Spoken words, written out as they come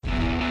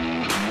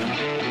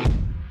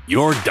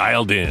You're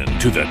dialed in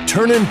to the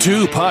Turnin'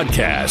 2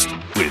 podcast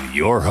with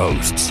your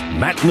hosts,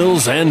 Matt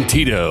Mills and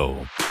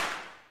Tito.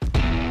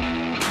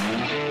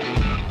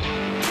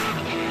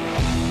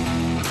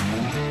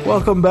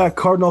 Welcome back,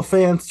 Cardinal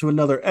fans, to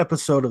another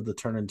episode of the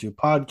Turnin' 2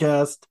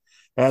 podcast.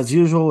 As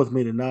usual, with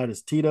me tonight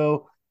is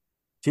Tito.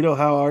 Tito,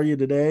 how are you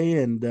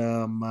today? And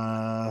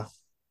how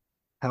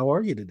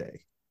are you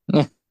today?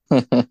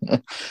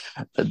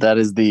 That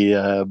is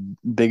the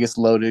biggest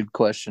loaded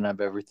question I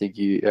think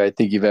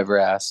you've ever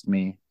asked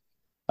me.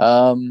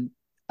 I'm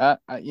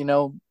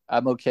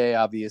okay.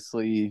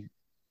 Obviously,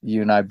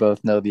 you and I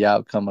both know the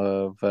outcome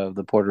of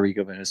the Puerto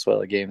Rico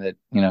Venezuela game that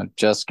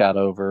just got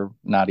over,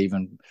 not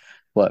even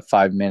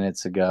 5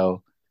 minutes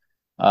ago.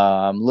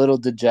 I'm a little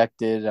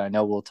dejected. I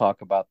know we'll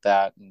talk about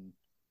that and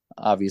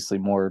obviously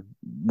more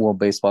World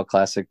Baseball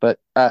Classic, but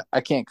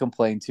I can't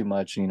complain too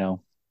much.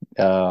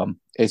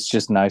 It's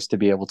just nice to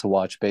be able to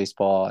watch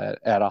baseball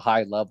at a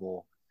high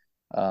level.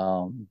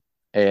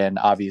 And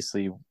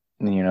obviously,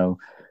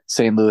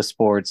 St. Louis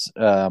sports,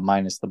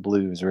 minus the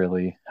Blues,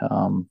 really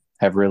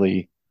have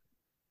really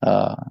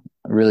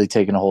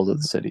taken a hold of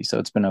the city. So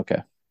it's been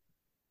okay.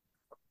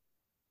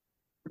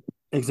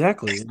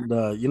 Exactly. And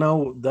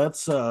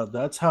that's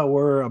how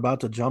we're about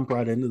to jump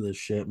right into this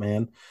shit,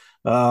 man.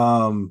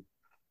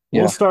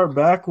 We'll start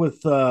back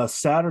with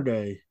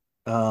Saturday.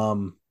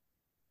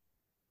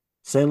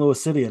 St.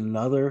 Louis City,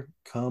 another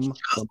come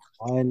from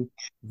behind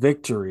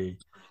victory.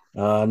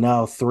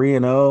 Now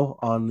 3-0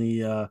 on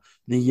the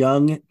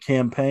young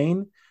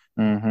campaign.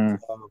 Mm-hmm.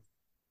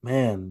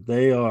 Man,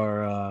 they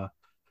are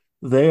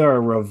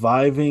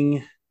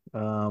reviving.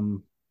 I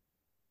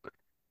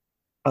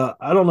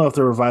don't know if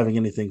they're reviving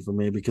anything for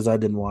me because I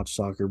didn't watch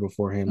soccer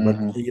beforehand, but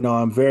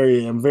I'm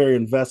very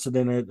invested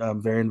in it.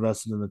 I'm very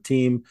invested in the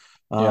team.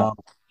 I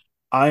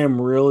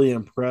am really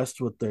impressed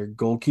with their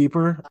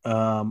goalkeeper.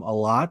 A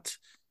lot.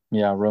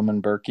 Yeah,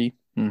 Roman Berkey.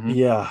 Mm-hmm.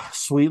 Yeah,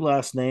 sweet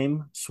last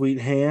name,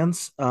 sweet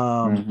hands.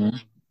 But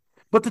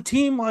the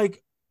team, I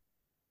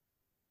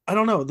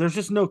don't know. There's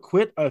just no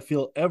quit, I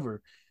feel,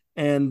 ever.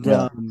 And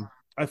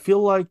I feel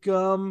like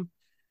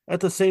at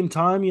the same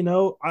time,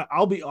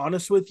 I'll be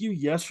honest with you.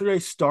 Yesterday,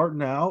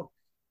 starting out,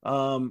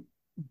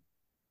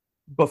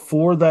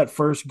 before that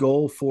first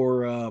goal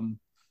for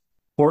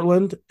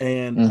Portland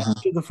and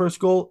after the first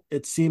goal,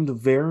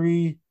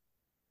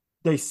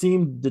 they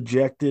seemed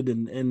dejected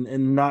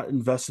and not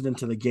invested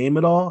into the game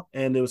at all.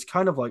 And it was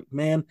kind of like,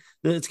 man,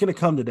 it's going to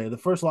come today. The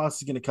first loss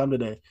is going to come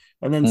today.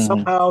 And then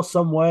somehow,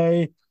 some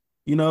way,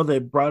 they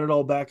brought it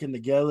all back in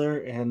together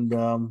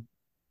and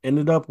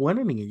ended up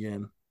winning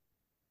again.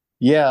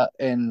 Yeah.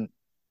 And,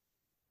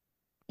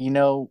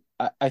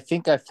 I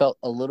think I felt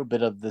a little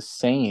bit of the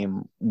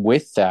same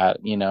with that.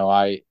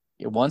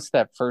 Once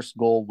that first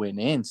goal went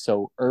in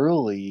so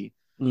early,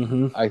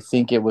 I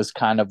think it was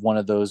kind of one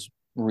of those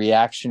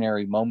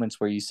reactionary moments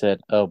where you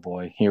said, "Oh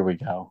boy, here we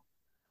go."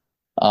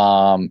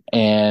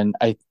 And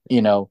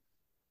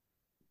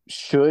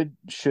should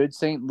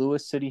St.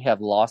 Louis City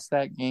have lost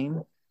that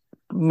game?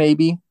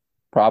 Maybe,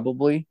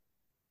 probably.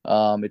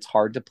 It's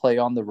hard to play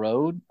on the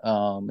road.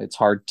 It's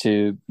hard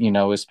to,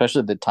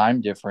 especially the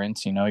time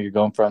difference. You're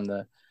going from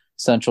the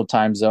central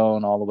time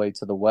zone all the way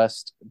to the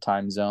west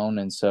time zone,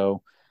 and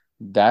so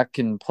that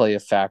can play a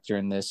factor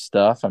in this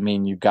stuff. I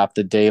mean, you've got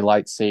the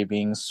daylight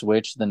savings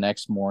switch the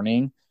next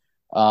morning.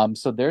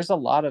 So there's a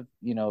lot of,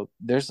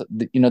 there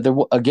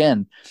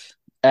again,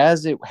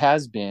 as it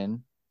has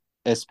been,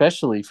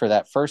 especially for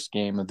that first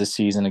game of the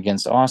season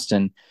against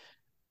Austin,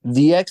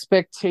 the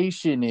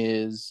expectation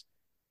is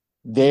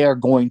they are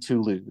going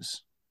to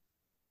lose,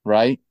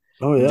 right?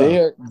 Oh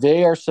yeah.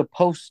 They are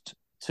supposed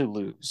to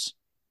lose.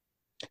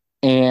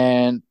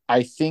 And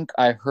I think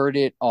I heard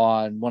it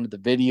on one of the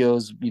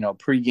videos,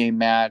 pregame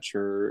match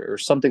or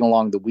something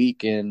along the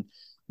week. And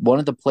one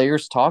of the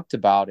players talked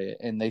about it.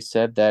 And they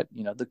said that,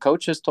 the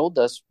coach has told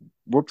us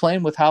we're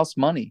playing with house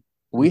money.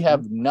 We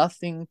have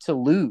nothing to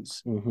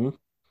lose.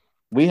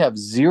 We have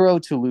zero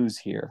to lose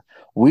here.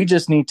 We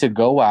just need to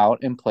go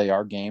out and play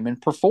our game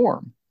and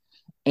perform.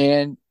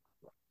 And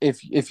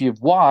if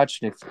you've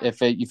watched,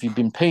 if you've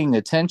been paying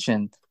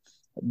attention,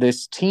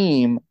 this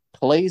team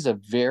plays a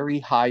very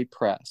high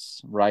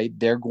press, right?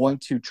 They're going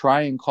to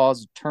try and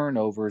cause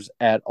turnovers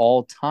at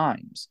all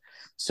times.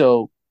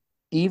 So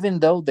even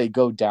though they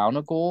go down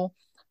a goal,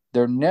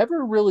 they're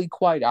never really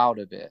quite out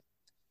of it.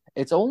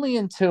 It's only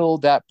until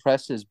that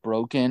press is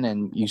broken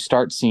and you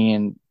start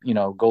seeing,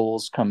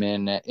 goals come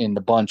in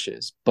the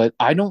bunches. But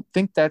I don't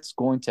think that's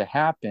going to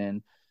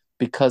happen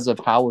because of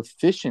how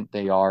efficient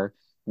they are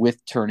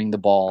with turning the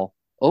ball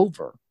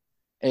over.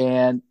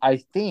 And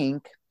I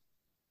think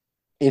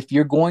if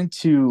you're going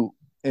to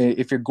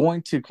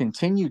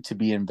continue to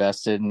be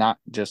invested, not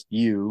just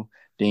you,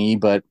 Dingy,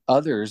 but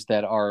others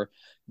that are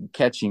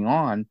catching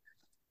on,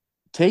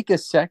 take a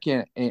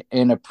second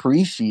and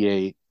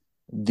appreciate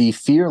the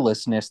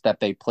fearlessness that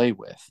they play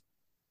with,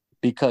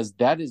 because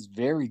that is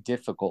very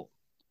difficult.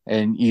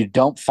 And you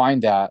don't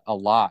find that a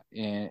lot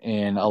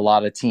in a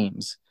lot of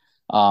teams.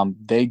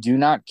 They do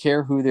not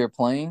care who they're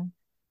playing.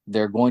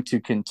 They're going to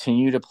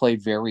continue to play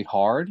very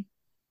hard.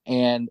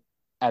 And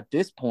at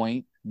this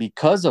point,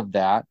 because of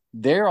that,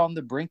 they're on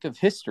the brink of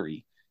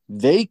history.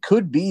 They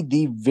could be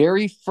the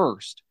very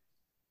first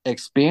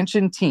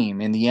expansion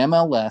team in the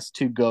MLS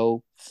to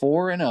go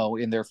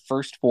 4-0 in their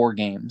first 4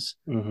 games.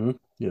 Mm-hmm.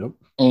 Yep.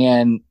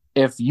 And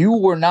if you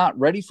were not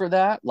ready for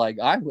that, like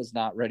I was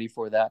not ready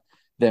for that,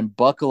 then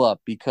buckle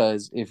up,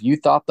 because if you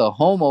thought the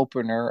home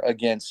opener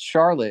against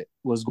Charlotte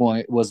was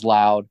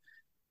loud,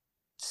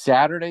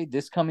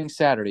 this coming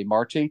Saturday,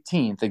 March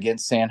 18th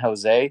against San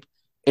Jose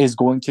is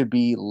going to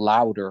be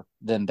louder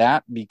than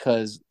that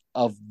because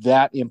of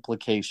that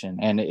implication,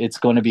 and it's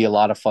going to be a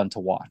lot of fun to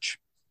watch.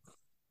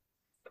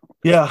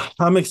 Yeah,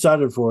 I'm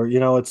excited for it.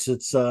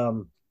 It's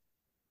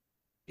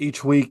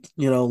each week,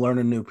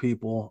 learning new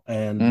people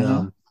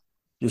and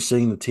just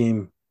seeing the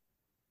team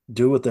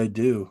do what they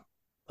do.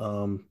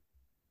 And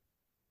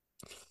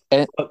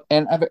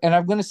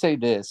I'm going to say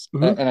this,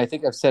 and I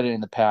think I've said it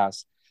in the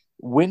past.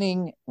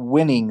 Winning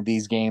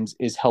these games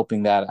is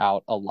helping that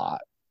out a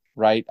lot,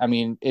 right? I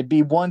mean, it'd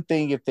be one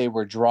thing if they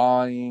were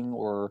drawing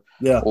or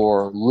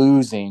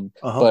losing,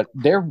 but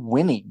they're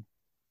winning.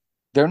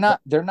 They're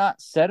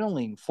not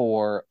settling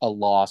for a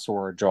loss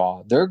or a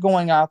draw. They're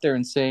going out there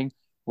and saying,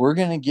 we're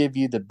going to give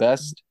you the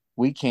best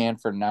we can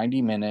for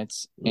 90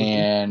 minutes,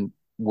 and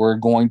we're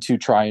going to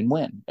try and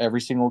win every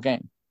single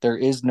game. There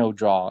is no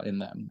draw in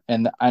them,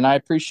 and I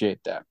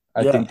appreciate that.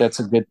 I think that's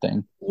a good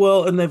thing.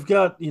 Well, and they've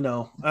got,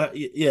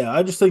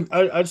 I just think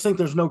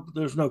there's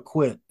no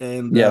quit,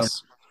 and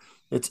yes,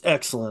 it's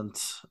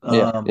excellent.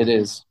 Yeah, it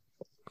is.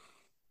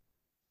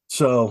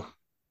 So,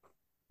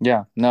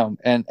 yeah, no,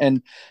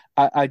 and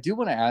I do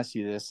want to ask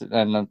you this,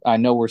 and I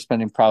know we're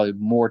spending probably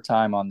more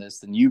time on this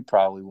than you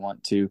probably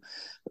want to,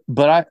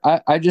 but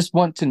I just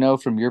want to know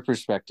from your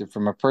perspective,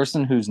 from a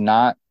person who's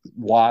not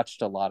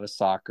watched a lot of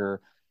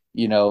soccer,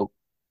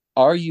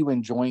 are you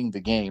enjoying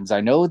the games?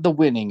 I know the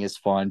winning is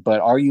fun,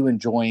 but are you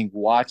enjoying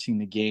watching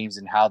the games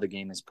and how the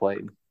game is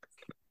played?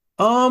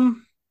 I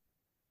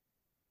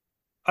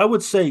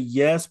would say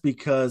yes,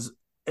 because,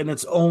 and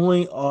it's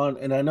only on,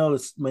 and I know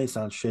this may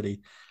sound shitty,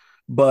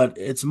 but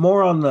it's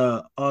more on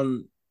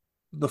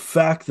the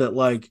fact that,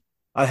 like,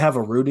 I have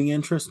a rooting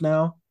interest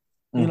now.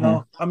 I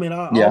mean,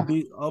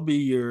 I'll be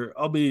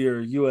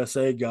your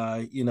USA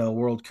guy,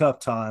 World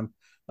Cup time,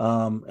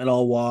 and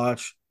I'll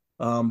watch.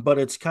 But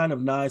it's kind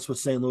of nice with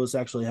St. Louis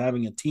actually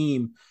having a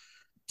team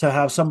to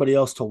have somebody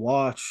else to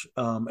watch.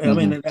 I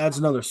mean, it adds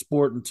another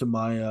sport into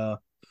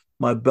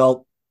my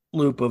belt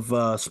loop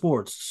of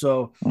sports.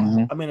 So,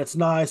 I mean, it's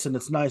nice, and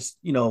it's nice,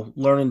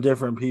 learning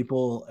different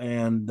people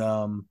and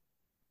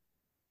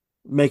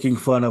making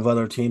fun of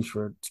other teams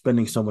for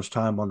spending so much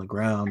time on the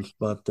ground.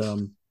 But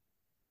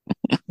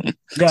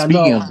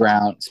Speaking of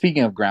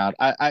ground,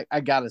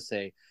 I gotta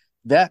say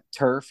that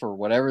turf or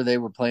whatever they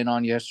were playing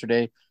on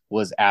yesterday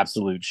was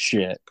absolute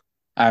shit.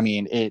 I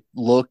mean, it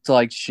looked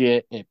like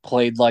shit. It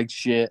played like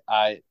shit.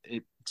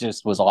 It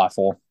just was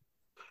awful.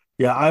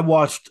 Yeah, I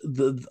watched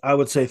I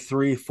would say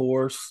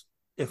 3/4,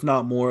 if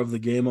not more, of the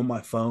game on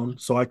my phone,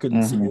 so I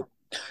couldn't see it.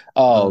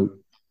 Oh,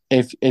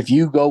 if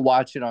you go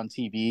watch it on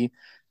TV,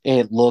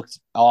 it looked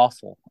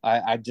awful.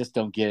 I just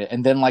don't get it.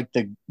 And then like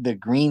the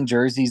green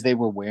jerseys they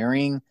were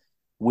wearing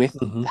with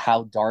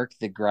how dark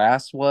the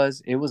grass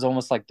was, it was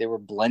almost like they were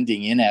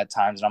blending in at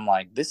times. And I'm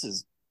like, this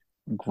is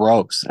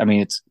gross. I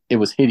mean, it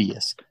was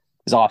hideous.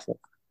 It's awful.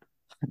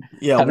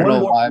 Yeah, I don't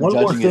know why I'm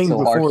judging it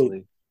so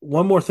harshly.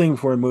 One more thing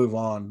before we move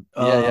on.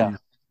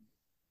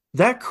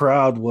 That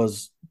crowd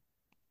was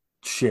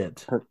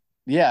shit.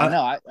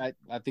 Yeah,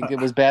 I think it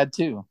was bad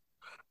too.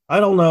 I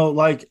don't know.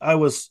 Like, I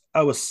was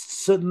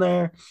sitting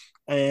there,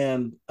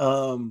 and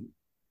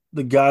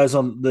the guys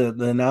on the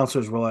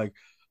announcers were like,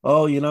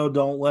 "Oh,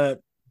 don't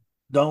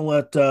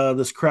let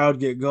this crowd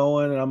get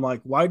going." And I'm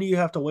like, "Why do you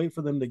have to wait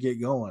for them to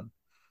get going?"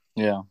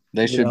 Yeah,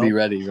 they should be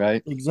ready,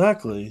 right?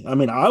 Exactly. I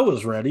mean, I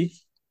was ready.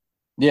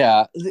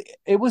 Yeah,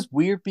 it was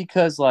weird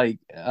because like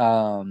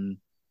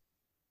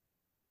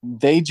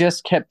they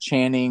just kept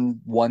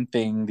chanting one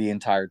thing the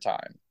entire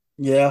time.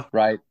 Yeah.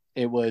 Right.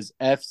 It was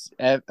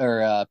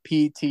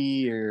PT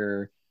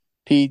or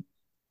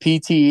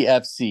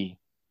PTFC,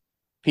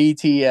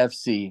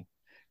 PTFC,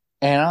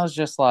 and I was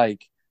just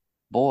like,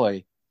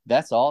 boy,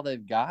 that's all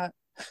they've got.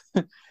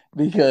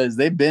 Because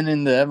they've been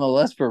in the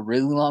MLS for a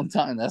really long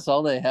time. That's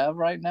all they have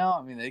right now.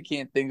 I mean, they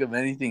can't think of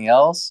anything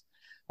else.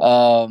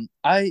 I'm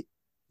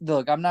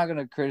not going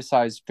to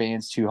criticize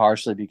fans too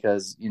harshly,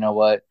 because you know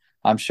what?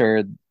 I'm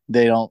sure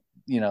they don't,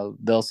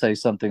 they'll say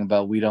something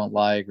about we don't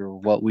like or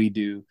what we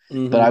do.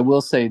 But I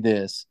will say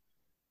this.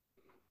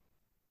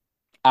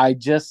 I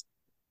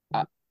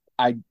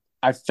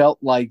felt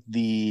like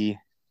the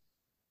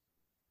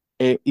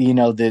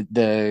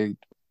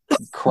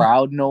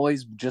crowd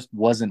noise just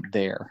wasn't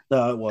there.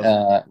 No, it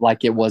wasn't.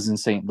 Like it was in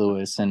St.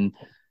 Louis, and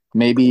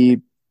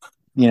maybe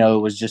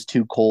it was just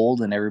too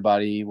cold and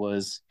everybody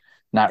was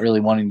not really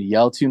wanting to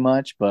yell too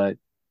much. But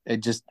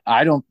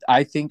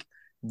I think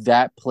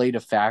that played a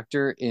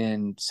factor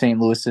in St.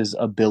 Louis's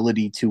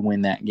ability to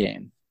win that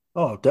game.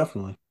 Oh,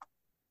 definitely.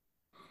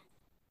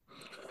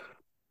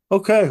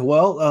 Okay,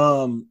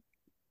 well,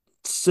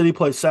 City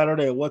plays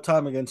Saturday at what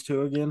time against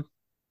who again?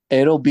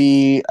 It'll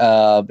be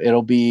at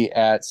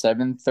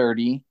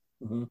 7:30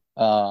 Hmm.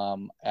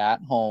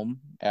 at home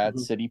at Hmm.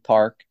 City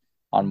Park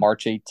on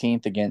March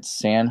 18th against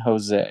San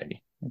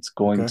Jose. It's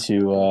going Okay.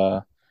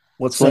 to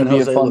What's it's going San to be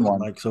a Jose fun looking one.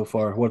 like so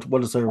far?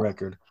 What is their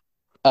record?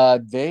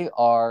 They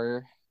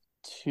are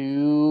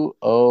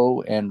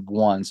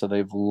 2-0-1, so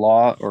they've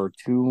lost, or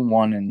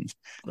 2-1, and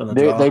In a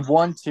they draw? they've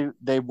won two.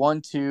 They've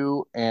won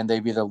two, and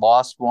they've either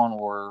lost one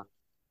or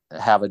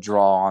have a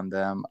draw on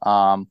them.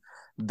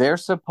 They're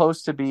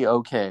supposed to be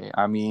okay.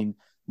 I mean,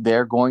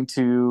 they're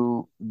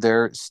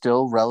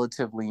still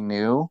relatively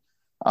new.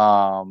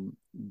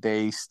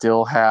 They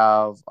still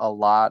have a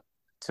lot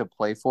to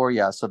play for.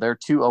 Yeah, so they're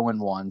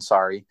 2-0-1.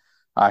 Sorry,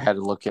 I had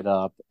to look it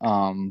up.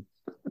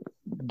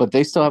 But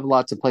they still have a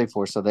lot to play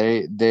for. So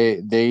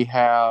they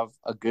have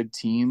a good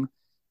team.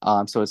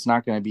 So it's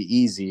not going to be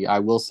easy. I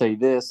will say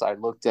this: I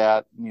looked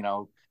at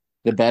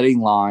the betting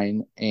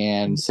line,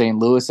 and St.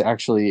 Louis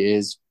actually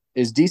is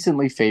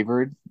decently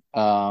favored.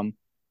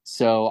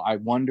 So I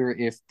wonder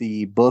if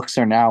the books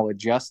are now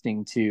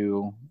adjusting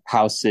to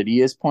how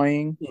City is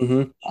playing.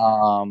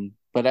 Hmm.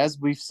 But as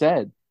we've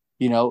said,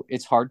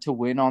 it's hard to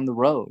win on the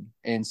road.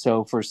 And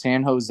so for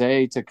San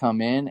Jose to come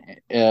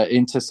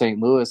into St.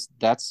 Louis,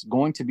 that's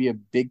going to be a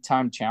big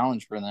time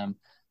challenge for them,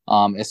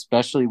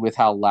 especially with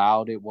how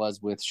loud it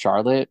was with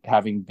Charlotte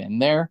having been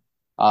there.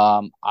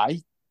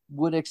 I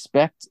would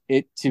expect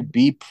it to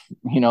be,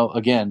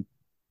 again,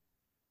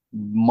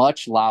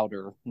 much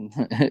louder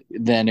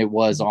than it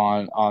was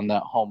on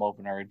that home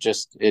opener.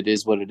 It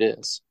is what it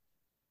is.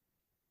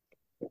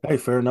 Hey,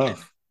 fair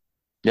enough.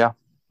 Yeah.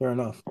 Fair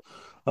enough.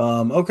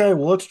 Okay,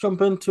 well, let's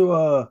jump into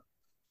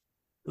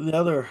the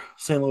other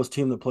St. Louis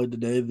team that played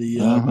today, the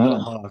Mm-hmm.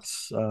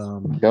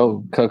 Battlehawks.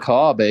 Go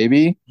caca,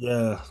 baby.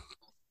 Yeah.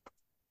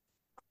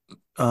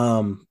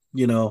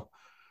 You know,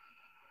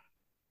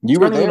 You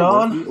were turning it there,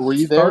 weren't on, you? Were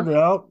you there? started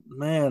out,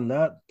 man,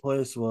 that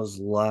place was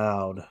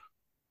loud.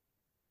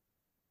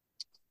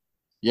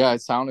 Yeah,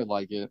 it sounded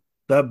like it.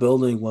 That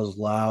building was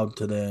loud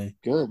today.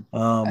 Good.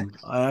 I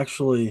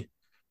actually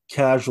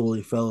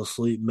casually fell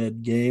asleep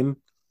mid game,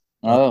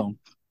 uh, Oh,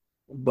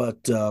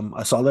 but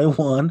I saw they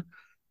won.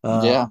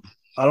 yeah.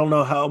 I don't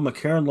know how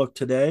McCarron looked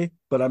today,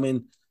 but I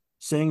mean,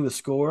 seeing the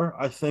score,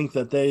 I think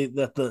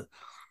that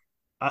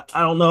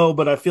I don't know,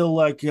 but I feel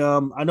like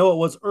I know it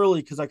was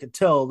early because I could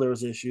tell there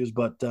was issues,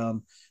 but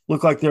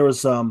looked like there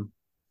was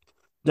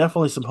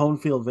definitely some home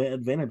field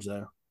advantage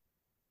there.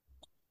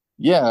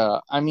 Yeah,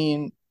 I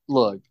mean,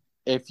 look,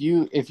 if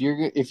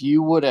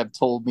you would have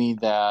told me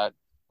that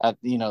at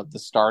the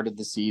start of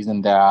the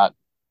season that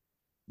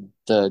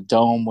the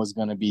dome was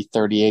going to be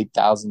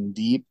 38,000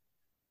 deep,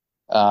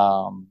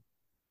 um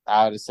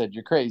I would have said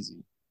you're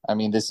crazy. I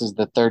mean, this is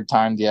the third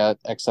time the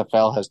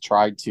XFL has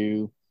tried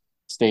to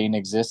stay in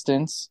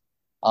existence.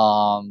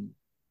 Um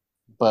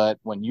But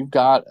when you've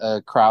got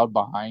a crowd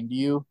behind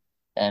you,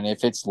 and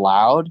if it's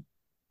loud,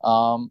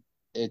 um,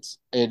 it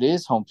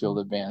is home field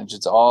advantage.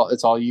 It's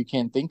all you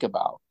can think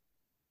about.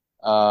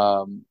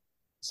 Um,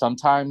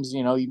 Sometimes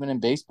even in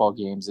baseball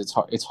games,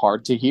 it's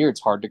hard to hear. It's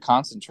hard to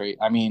concentrate.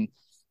 I mean,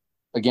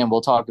 again,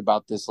 we'll talk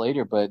about this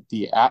later, but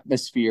the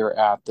atmosphere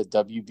at the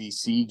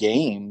WBC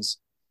games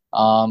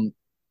um,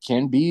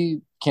 can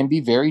be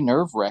very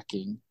nerve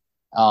wracking.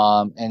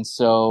 And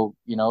so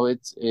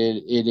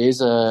it is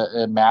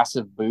a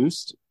massive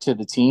boost to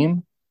the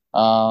team,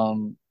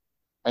 and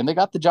they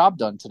got the job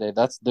done today.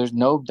 There's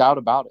no doubt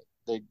about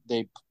it.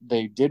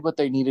 They did what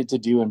they needed to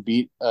do and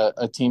beat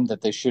a team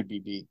that they should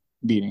be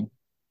beating.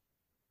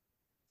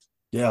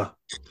 Yeah,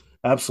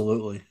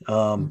 absolutely.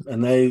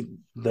 And they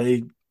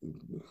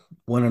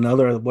win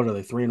another. What are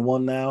they?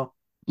 3-1 now.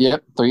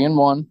 Yep,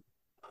 3-1.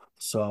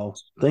 So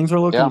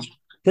Yeah,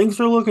 things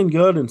are looking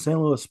good in St.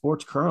 Louis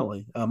sports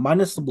currently,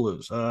 minus the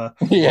Blues.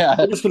 yeah.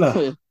 We're just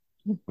gonna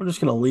we're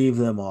just gonna leave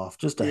them off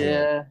just a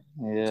hair.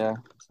 Yeah, yeah.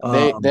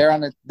 They Um, they're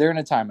in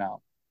a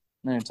timeout.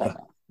 They're in a yeah,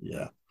 timeout.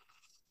 yeah,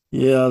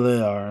 yeah, they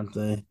are, aren't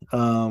they?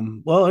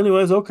 Well,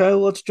 anyways, okay,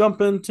 let's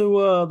jump into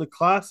the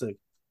classic,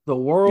 the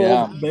World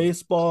Yeah.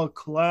 Baseball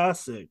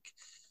Classic.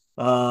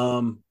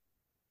 Um,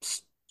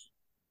 s-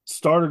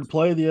 Started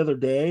play the other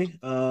day.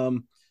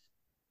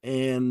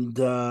 And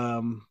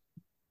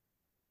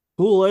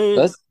Kool-Aid,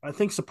 That's I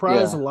think,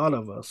 surprised a yeah. lot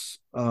of us.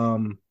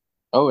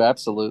 Oh,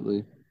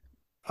 absolutely.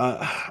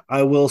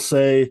 I will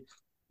say,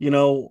 you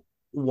know,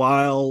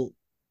 while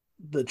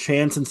the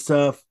chants and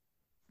stuff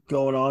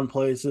going on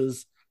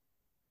places,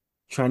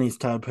 Chinese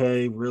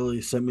Taipei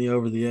really sent me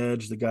over the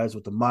edge. The guys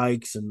with the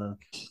mics and the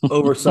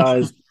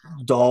oversized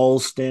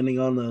dolls standing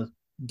on the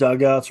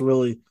dugouts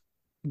really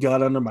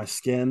got under my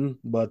skin.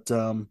 But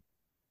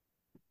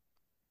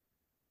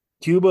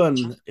Cuba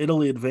and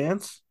Italy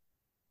advance.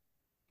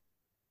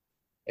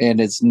 And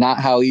it's not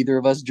how either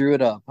of us drew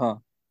it up, huh?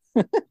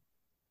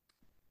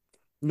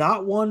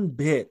 Not one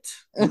bit.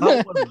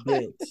 Not one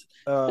bit.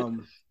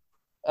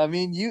 I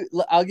mean,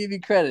 I'll give you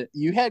credit.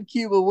 You had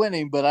Cuba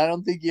winning, but I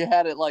don't think you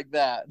had it like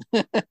that.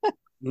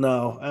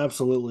 No,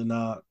 absolutely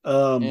not.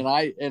 And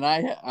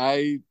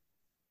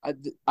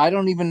I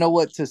don't even know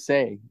what to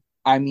say.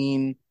 I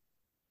mean,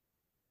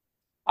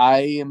 I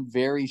am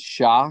very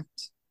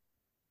shocked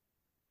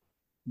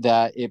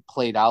that it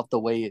played out the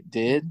way it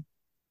did.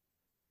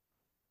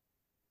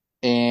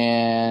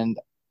 And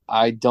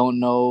I don't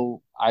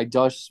know. I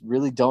just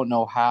really don't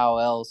know how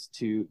else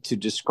to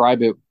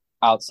describe it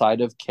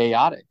outside of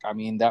chaotic. I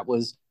mean, that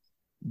was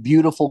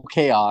beautiful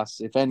chaos,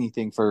 if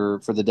anything,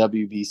 for the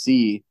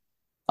WBC.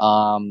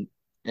 Um,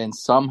 and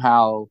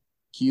somehow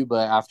Cuba,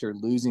 after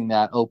losing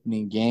that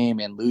opening game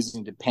and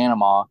losing to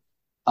Panama,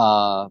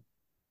 uh,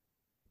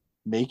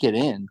 make it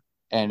in,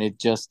 and it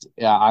just,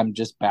 yeah, I'm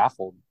just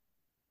baffled.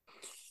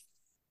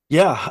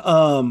 Yeah.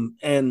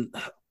 And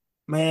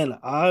man,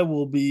 I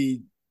will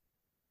be.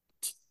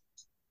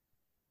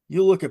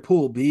 You look at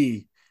Pool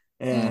B,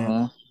 and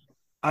Mm-hmm.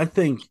 I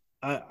think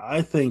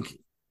I think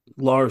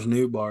Lars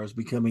Newbar is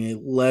becoming a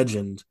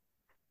legend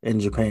in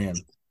Japan,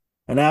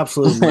 an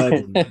absolute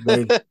legend.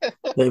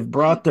 They've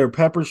brought their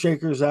pepper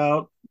shakers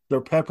out.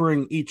 They're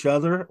peppering each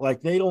other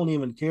like they don't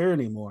even care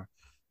anymore.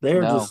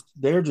 No,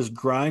 They're just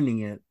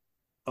grinding it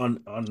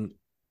on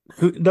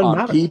who it doesn't on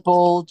matter.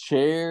 people,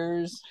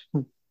 chairs.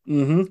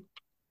 Mm-hmm.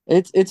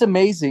 It's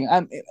amazing.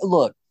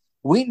 Look,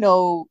 we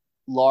know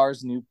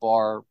Lars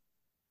Nootbaar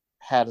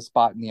had a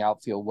spot in the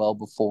outfield well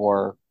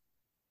before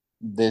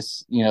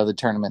this, the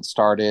tournament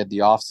started,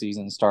 the off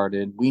season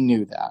started. We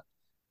knew that.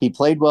 He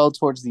played well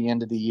towards the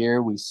end of the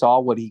year. We saw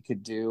what he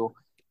could do.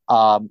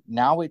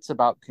 Now it's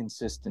about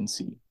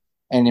consistency.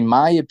 And in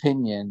my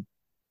opinion,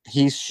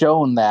 he's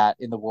shown that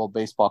in the World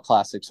Baseball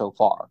Classic so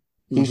far.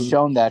 He's Mm-hmm.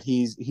 shown that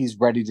he's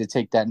ready to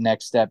take that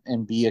next step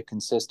and be a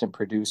consistent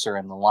producer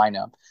in the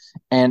lineup.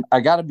 And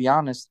I got to be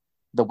honest,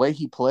 the way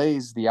he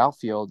plays the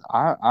outfield,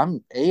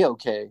 I'm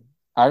a-okay.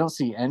 I don't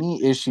see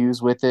any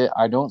issues with it.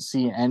 I don't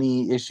see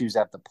any issues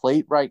at the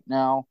plate right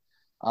now.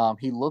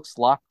 He looks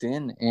locked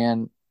in,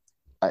 and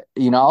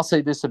I'll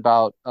say this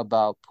about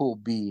Pool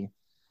B.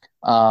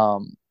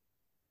 Um,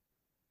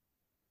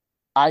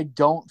 I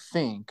don't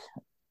think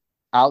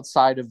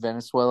outside of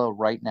Venezuela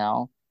right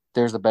now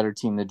there's a better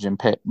team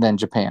than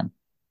Japan.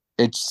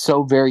 It's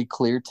so very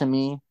clear to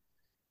me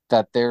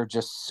that they're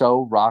just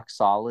so rock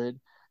solid.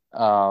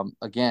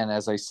 Again,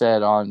 as I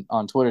said on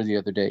Twitter the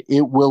other day,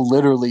 it will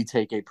literally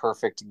take a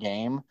perfect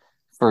game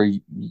for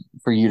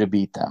for you to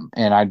beat them,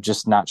 and I'm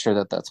just not sure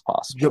that that's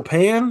possible.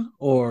 Japan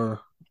or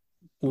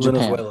Japan.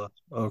 Venezuela?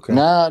 Okay.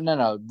 No, no,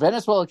 no.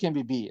 Venezuela can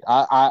be beat.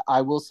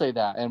 I will say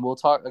that, and we'll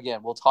talk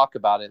again. We'll talk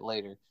about it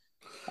later.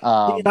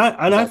 See, and But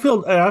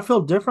I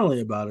feel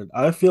differently about it.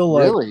 I feel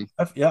like really,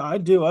 yeah, I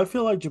do. I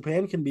feel like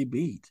Japan can be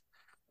beat.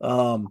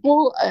 Um,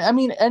 well, I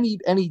mean, any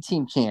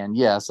team can,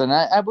 yes, and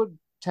I would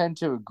tend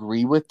to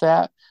agree with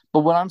that.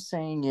 But what I'm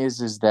saying is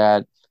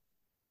that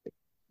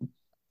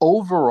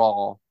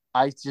overall,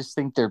 I just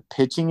think their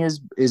pitching is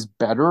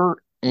better,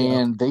 yeah,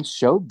 and they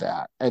showed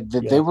that they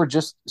yeah, were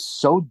just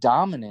so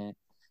dominant.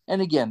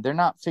 And again, they're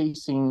not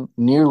facing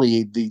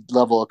nearly the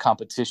level of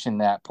competition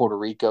that Puerto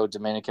Rico,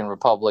 Dominican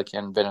Republic,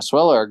 and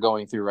Venezuela are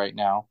going through right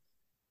now.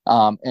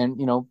 And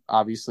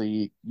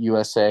obviously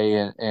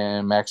USA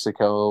and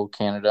Mexico,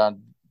 Canada,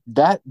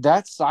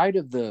 that side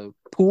of the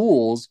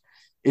pools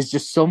is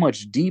just so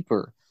much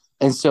deeper.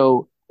 And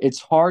so it's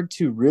hard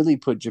to really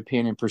put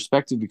Japan in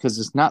perspective because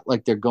it's not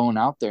like they're going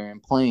out there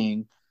and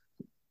playing,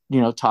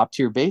 top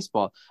tier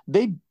baseball.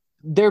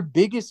 Their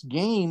biggest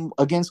game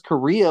against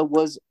Korea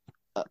was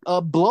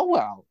a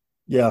blowout,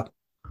 yeah.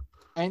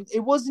 and it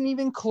wasn't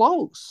even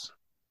close.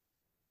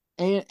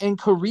 And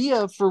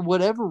Korea, for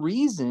whatever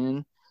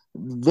reason,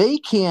 they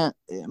can't.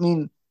 I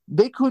mean,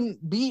 they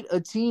couldn't beat a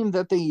team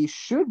that they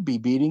should be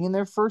beating in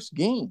their first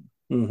game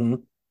Mm-hmm.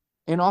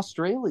 in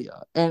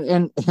Australia.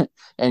 And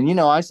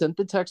I sent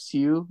the text to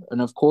you, and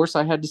of course,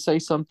 I had to say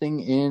something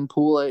in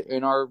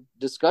our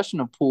discussion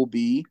of Pool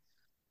B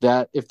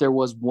that if there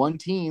was one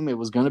team, it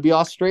was going to be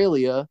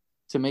Australia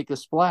to make a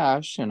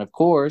splash, and of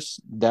course,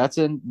 that's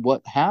in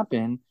what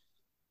happened.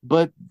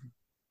 But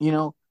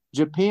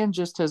Japan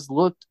just has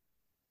looked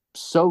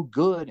so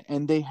good,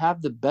 and they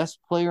have the best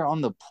player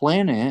on the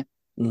planet.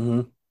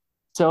 Mm-hmm.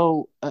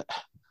 So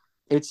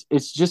it's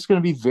just going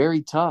to be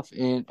very tough,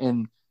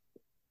 and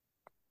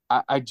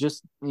I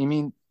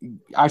mean,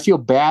 I feel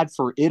bad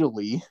for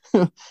Italy,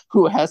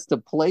 who has to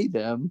play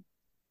them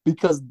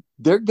because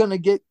they're going to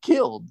get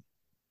killed.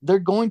 They're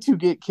going to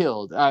get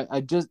killed. And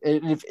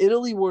if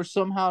Italy were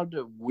somehow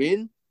to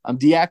win, I'm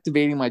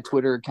deactivating my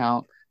Twitter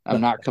account.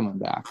 I'm not coming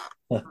back.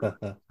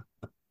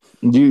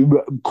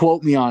 You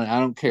quote me on it. I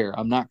don't care.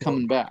 I'm not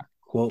coming back.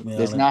 Quote me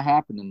It's on it. not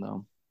happening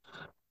though.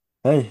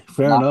 Hey,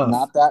 fair Not enough.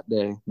 not that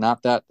day.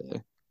 Not that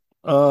day.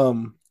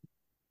 Um,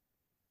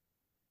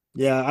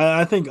 yeah,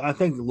 I think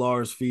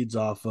Lars feeds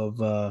off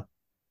of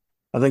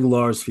I think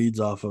Lars feeds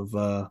off of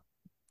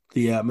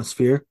the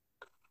atmosphere.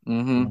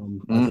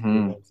 Mm-hmm. I think he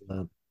Mm-hmm. does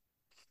that.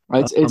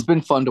 It's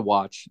been fun to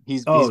watch. Oh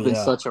He's been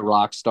yeah, such a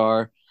rock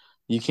star.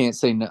 You can't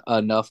say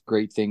enough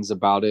great things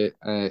about it,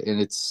 and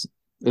it's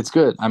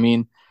good. I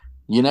mean,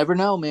 you never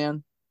know,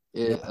 man.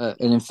 an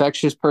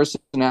infectious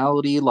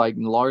personality like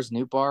Lars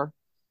Nootbaar.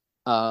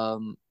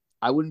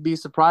 I wouldn't be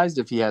surprised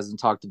if he hasn't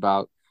talked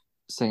about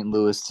St.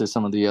 Louis to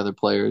some of the other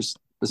players,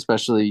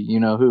 especially you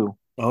know who.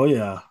 Oh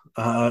yeah,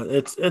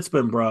 it's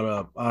been brought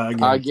up. I I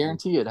guarantee.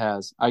 guarantee it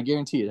has. I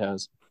guarantee it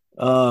has.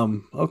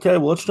 Okay,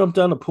 well, let's jump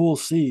down to Pool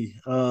C.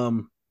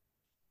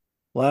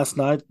 Last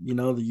night,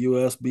 the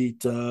U.S.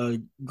 beat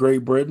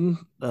Great Britain.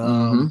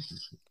 Mm-hmm.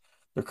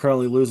 They're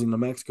currently losing to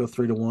Mexico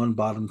 3-1,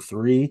 bottom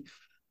three.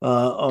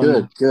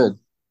 Good, good.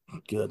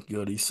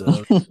 Good. He said.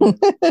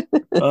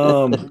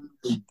 Wayno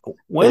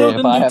Hey, if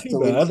didn't I do have too to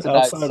lose bad tonight,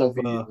 outside so of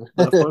be you.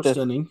 that first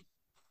inning.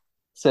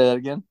 Say that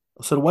again.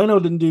 I said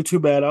Wayno didn't do too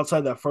bad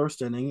outside that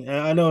first inning. And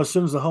I know as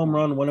soon as the home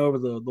run went over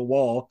the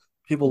wall,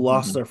 people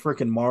lost their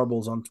freaking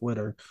marbles on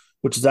Twitter,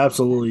 which is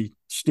absolutely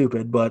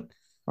stupid, but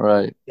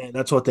Right.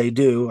 that's what they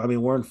do. I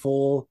mean, we're in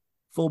full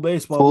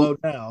baseball Full. mode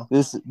now.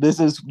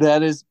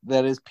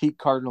 That is Pete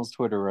Cardinal's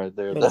Twitter right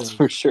there. It That's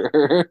for is.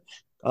 sure.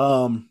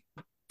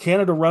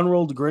 Canada run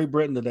rolled Great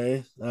Britain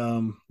today.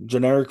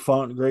 Generic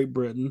font Great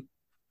Britain.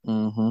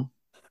 Mm-hmm.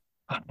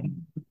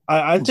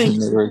 I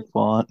think Generic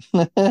font.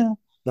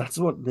 that's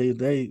what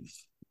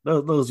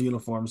those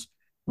uniforms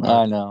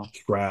are I know.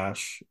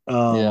 trash.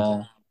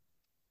 Yeah.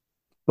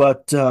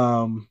 But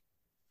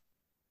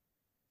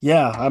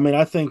yeah, I mean,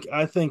 I think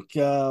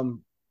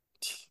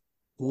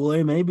Pool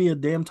A may be a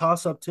damn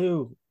toss up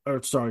too,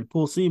 or sorry,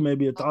 Pool C may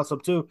be a toss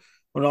up too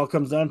when it all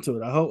comes down to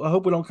it. I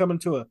hope we don't come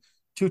into a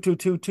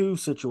 2-2-2-2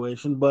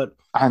 situation, but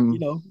I'm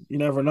you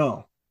never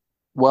know.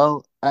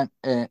 well,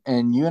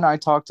 and you and I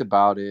talked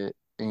about it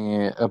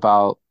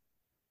about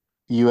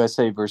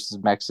USA versus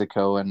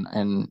Mexico,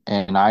 and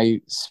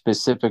I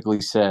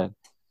specifically said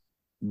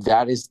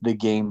that is the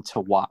game to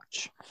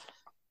watch.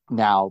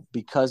 Now,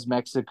 because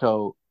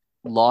Mexico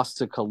lost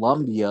to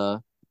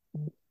Colombia,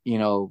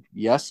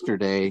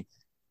 yesterday,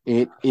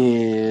 it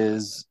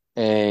is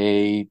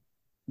a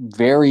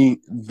very,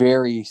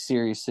 very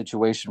serious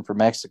situation for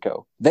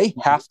Mexico. They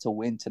have to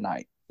win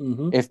tonight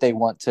Mm-hmm. if they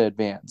want to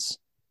advance,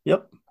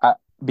 Yep.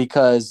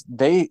 because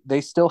they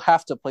still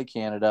have to play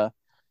Canada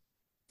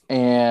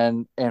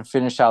and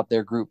finish out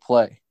their group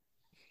play.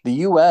 The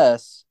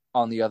U.S.,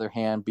 on the other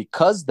hand,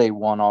 because they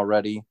won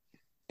already,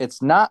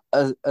 it's not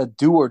a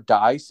do or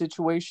die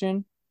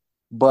situation,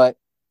 but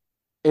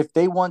if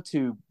they want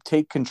to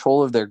take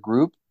control of their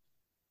group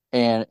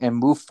and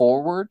move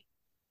forward,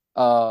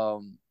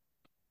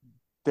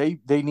 they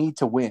need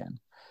to win. Yeah.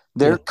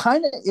 They're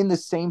kind of in the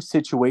same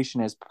situation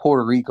as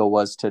Puerto Rico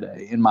was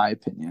today, in my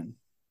opinion.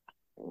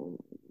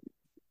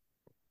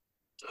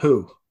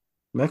 Who?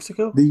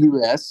 Mexico? The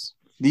U.S.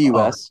 The Oh,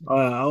 U.S.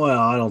 well,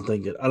 I don't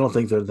think it. I don't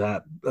think they're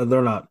that.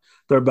 They're not.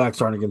 Their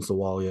backs aren't against the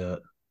wall yet.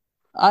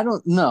 I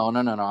don't. No.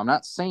 I'm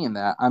not saying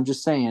that. I'm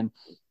just saying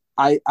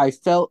I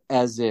felt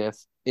as if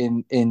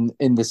in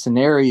the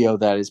scenario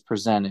that is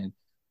presented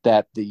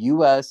that the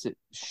U.S.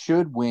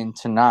 should win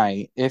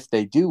tonight. If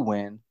they do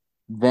win,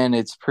 then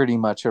it's pretty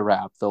much a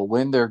wrap. They'll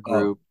win their Oh,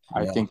 group.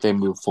 I yeah, think they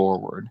move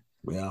forward.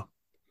 yeah.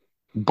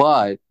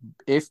 But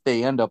if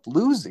they end up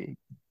losing,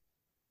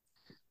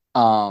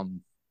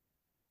 um,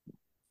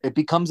 it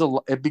becomes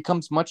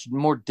much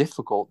more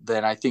difficult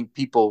than I think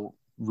people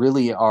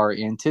really are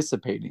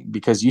anticipating,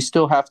 because you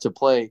still have to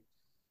play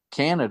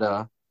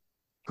Canada,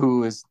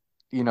 who is,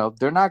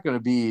 they're not going to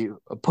be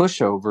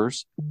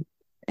pushovers,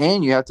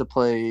 and you have to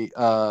play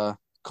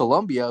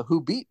Colombia,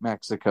 who beat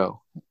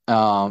Mexico,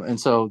 and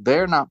so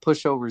they're not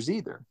pushovers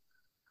either.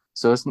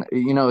 So it's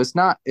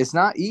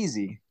not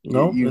easy.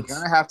 No, You're it's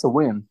gonna have to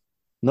win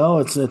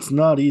it's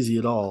not easy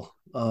at all.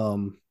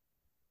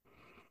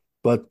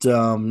 But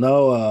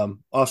no,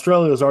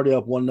 Australia is already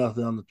up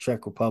 1-0 on the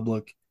Czech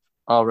Republic.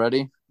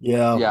 already.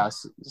 Yeah,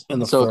 Yes. in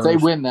the So if they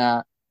first. win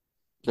that,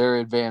 they're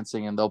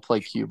advancing and they'll play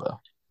Cuba.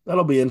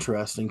 That'll be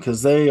interesting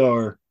because they've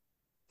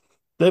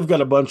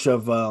got a bunch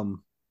of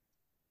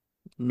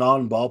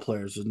non-ball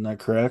players, isn't that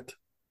correct?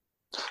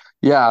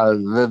 Yeah,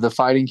 the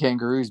fighting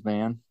kangaroos,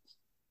 man.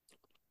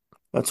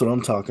 That's what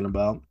I'm talking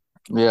about.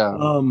 Yeah,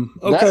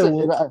 Okay,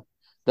 well,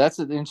 that's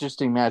an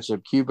interesting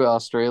matchup. Cuba,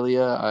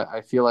 Australia.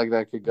 I feel like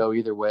that could go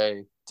either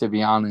way, to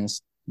be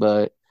honest.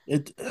 But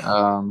it's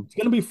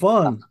gonna be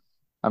fun.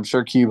 I'm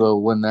sure Cuba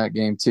will win that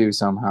game too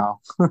somehow.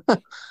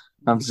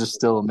 I'm just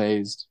still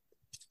amazed.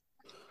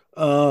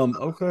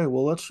 Okay,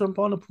 well, let's jump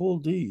on to Pool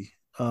D.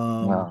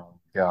 Oh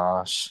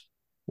gosh,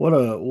 What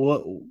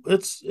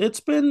it's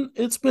been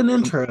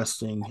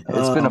interesting.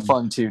 it's been a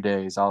fun 2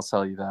 days. I'll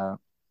tell you that.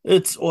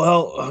 It's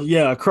well,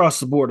 yeah, across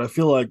the board. I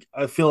feel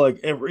like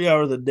every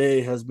hour of the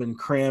day has been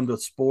crammed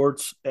with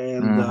sports,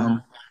 and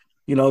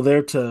Mm-hmm.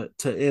 there to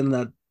end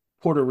that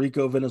Puerto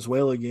Rico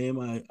Venezuela game.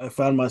 I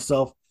found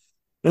myself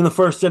in the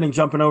first inning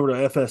jumping over to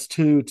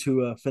FS2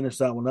 to finish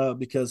that one up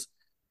because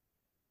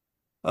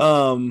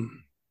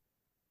um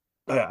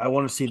I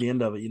want to see the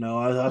end of it.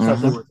 I thought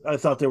they Mm-hmm. were I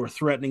thought they were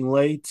threatening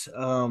late.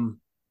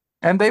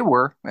 And they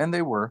were.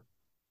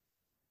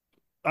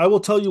 I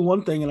will tell you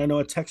one thing, and I know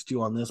I text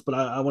you on this, but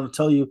I want to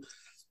tell you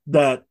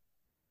that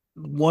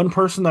one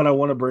person that I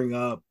want to bring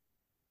up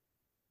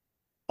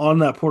on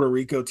that Puerto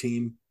Rico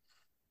team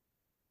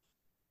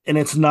And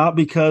it's not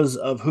because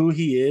of who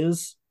he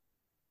is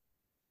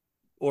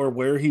or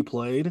where he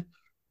played,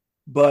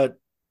 but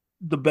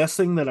the best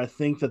thing that I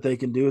think that they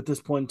can do at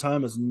this point in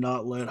time is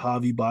not let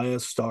Javi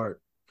Baez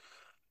start.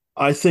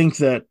 I think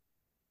that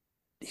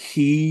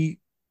he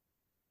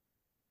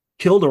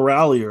killed a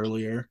rally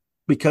earlier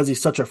because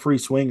he's such a free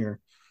swinger.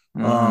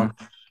 Um,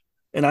 Mm-hmm.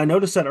 and I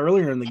noticed that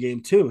earlier in the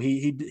game too.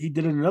 He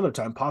did it another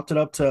time, popped it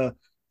up to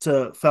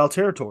foul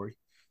territory.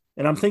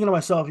 And I'm thinking to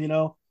myself,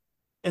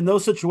 in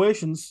those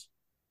situations,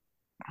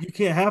 you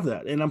can't have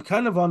that. And I'm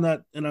kind of on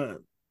that. And I'm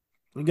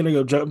gonna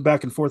go jump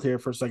back and forth here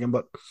for a second,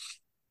 but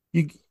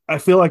you, I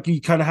feel like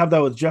you kind of have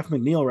that with Jeff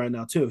McNeil right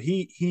now too.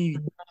 He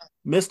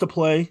missed a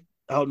play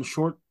out in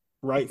short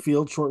right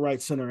field, short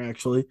right center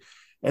actually,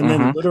 and then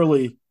Mm-hmm.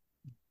 literally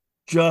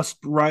just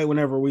right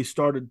whenever we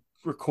started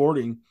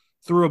recording,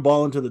 threw a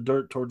ball into the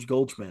dirt towards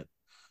Goldschmidt.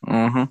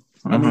 Mm-hmm.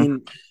 I Mm-hmm.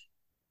 mean,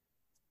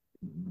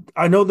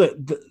 I know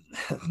that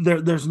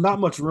there's not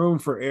much room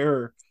for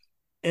error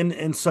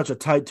in such a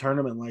tight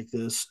tournament like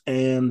this,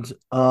 and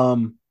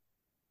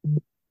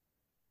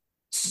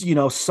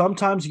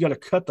sometimes you got to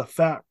cut the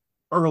fat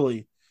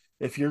early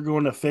if you're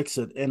going to fix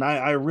it. And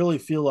I really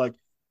feel like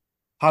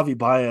Javi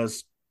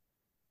Baez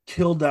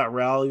killed that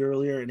rally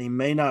earlier, and he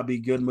may not be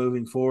good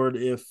moving forward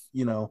if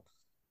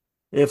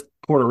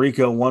Puerto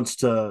Rico wants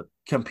to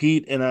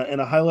compete in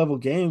a high level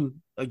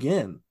game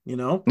again.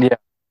 Yeah.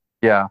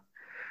 Yeah.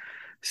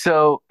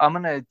 So I'm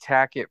going to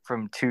attack it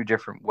from two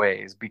different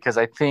ways because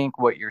I think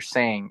what you're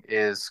saying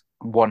is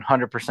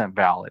 100%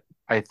 valid.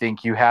 I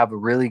think you have a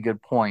really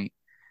good point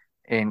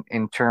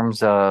in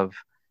terms of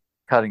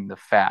cutting the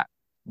fat.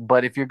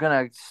 But if you're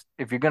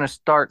gonna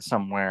start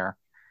somewhere,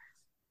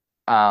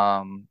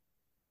 um,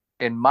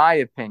 in my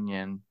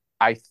opinion,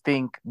 I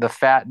think the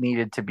fat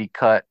needed to be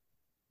cut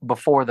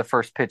before the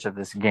first pitch of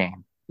this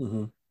game.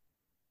 Mm-hmm.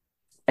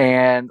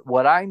 And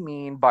what I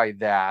mean by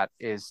that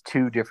is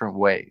two different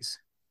ways.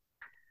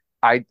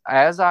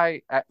 As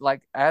I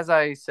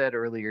said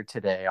earlier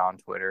today on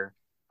Twitter,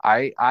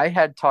 I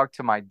had talked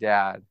to my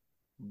dad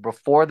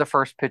before the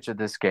first pitch of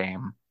this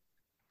game,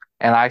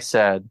 and I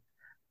said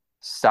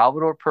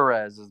Salvador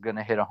Perez is going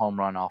to hit a home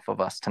run off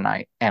of us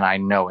tonight, and I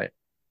know it.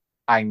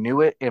 I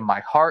knew it in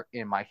my heart,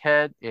 in my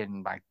head,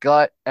 in my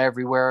gut,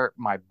 everywhere.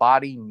 My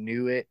body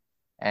knew it,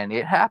 and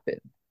it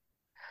happened.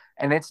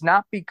 And it's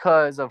not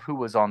because of who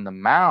was on the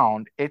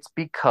mound, it's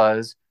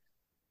because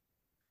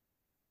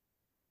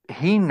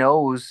he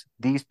knows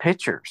these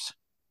pitchers.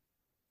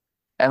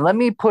 And let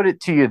me put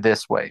it to you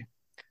this way.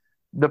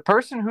 The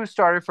person who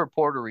started for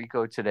Puerto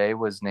Rico today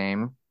was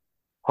named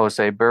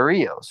Jose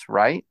Barrios,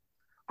 right?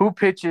 Who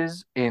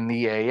pitches in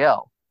the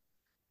AL.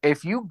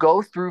 If you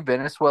go through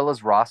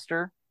Venezuela's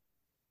roster,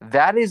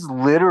 that is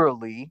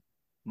literally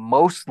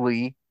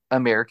mostly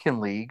American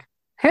League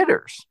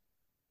hitters.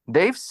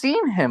 They've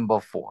seen him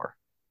before.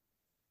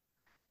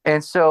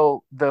 And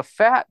so the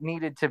fat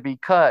needed to be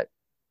cut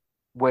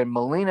when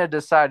Molina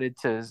decided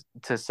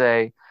to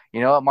say, you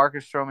know what,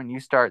 Marcus Stroman, you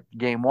start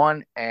game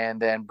one, and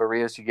then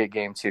Barrios, you get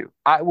game two.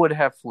 I would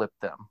have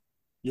flipped them.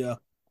 Yeah.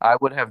 I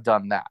would have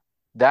done that.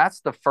 That's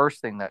the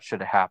first thing that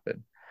should have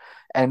happened.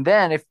 And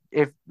then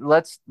if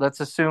let's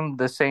assume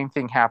the same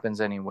thing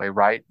happens anyway,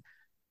 right?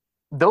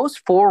 Those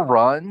 4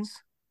 runs,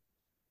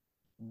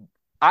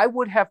 I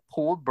would have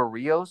pulled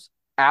Barrios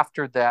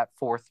after that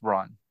 4th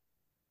run.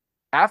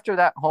 After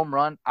that home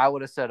run, I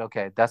would have said,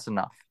 okay, that's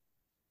enough.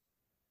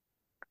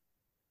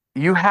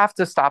 You have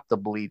to stop the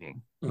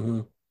bleeding.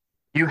 Mm-hmm.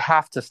 You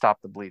have to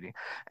stop the bleeding.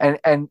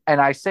 And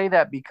I say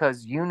that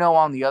because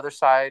on the other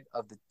side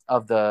of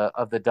the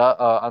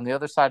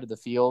other side of the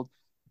field,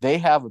 they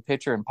have a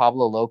pitcher in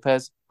Pablo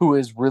Lopez who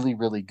is really,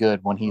 really good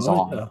when he's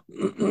on.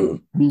 Yeah.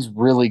 He's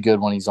really good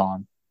when he's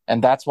on.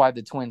 And that's why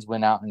the Twins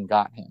went out and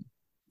got him.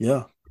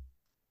 Yeah.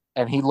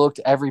 And he looked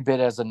every bit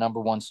as a number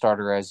 1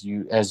 starter as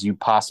you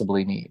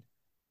possibly need.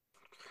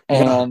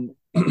 Yeah.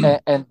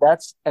 And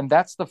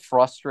that's the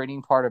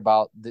frustrating part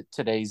about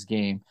today's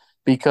game,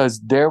 because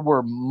there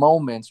were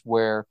moments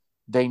where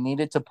they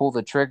needed to pull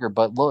the trigger,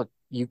 but look,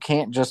 you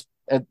can't just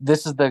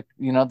this is the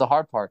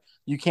hard part.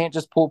 You can't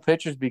just pull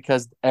pitchers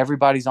because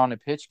everybody's on a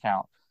pitch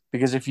count.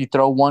 Because if you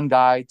throw one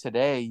guy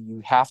today,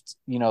 you have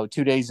to,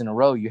 2 days in a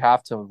row, you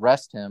have to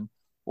rest him.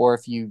 Or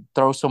if you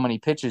throw so many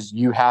pitches,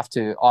 you have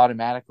to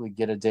automatically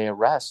get a day of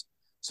rest.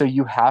 So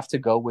you have to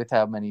go with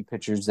how many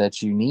pitchers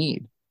that you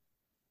need.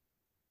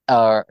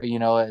 As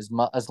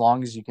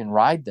long as you can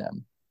ride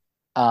them.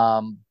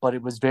 But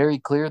it was very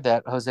clear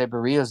that Jose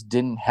Barrios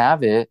didn't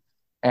have it,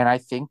 and I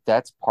think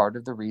that's part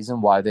of the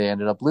reason why they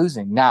ended up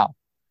losing. Now,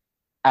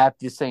 at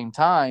the same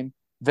time,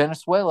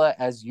 Venezuela,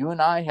 as you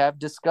and I have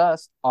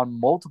discussed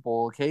on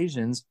multiple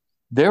occasions,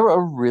 they're a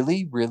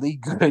really, really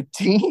good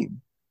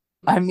team.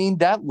 I mean,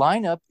 that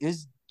lineup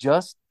is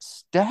just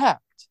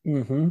stacked.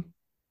 Mm-hmm.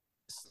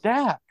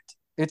 Stacked.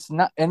 It's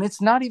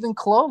not even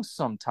close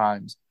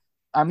sometimes.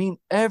 I mean,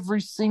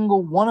 every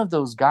single one of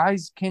those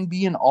guys can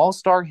be an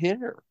all-star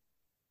hitter.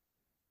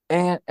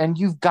 And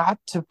you've got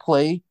to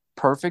play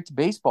perfect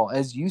baseball.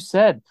 As you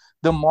said,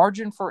 the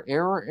margin for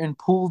error in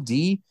Pool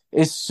D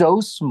is so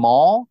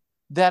small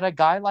that a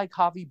guy like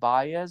Javi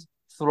Baez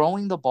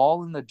throwing the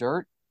ball in the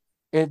dirt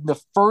in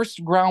the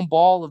first ground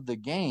ball of the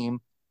game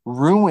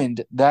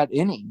ruined that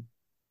inning.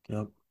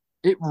 Yep.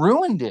 It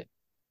ruined it.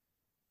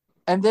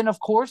 And then, of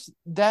course,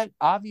 that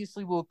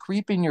obviously will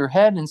creep in your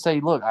head and say,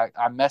 look,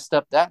 I messed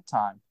up that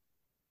time.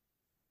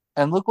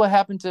 And look what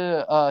happened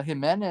to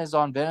Jimenez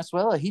on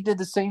Venezuela. He did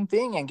the same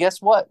thing. And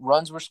guess what?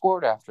 Runs were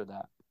scored after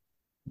that.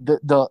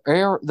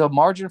 The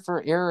margin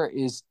for error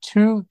is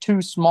too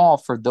small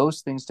for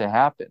those things to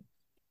happen.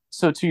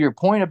 So to your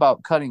point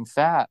about cutting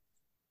fat,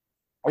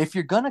 if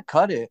you're going to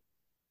cut it,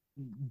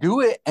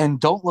 do it and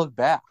don't look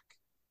back.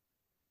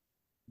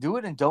 Do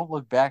it and don't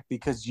look back,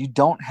 because you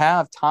don't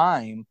have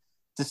time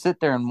to sit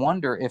there and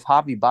wonder if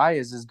Javi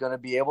Baez is going to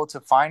be able to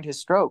find his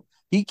stroke.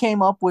 He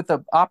came up with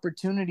an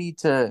opportunity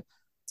to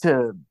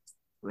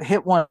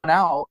hit one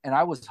out, and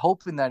I was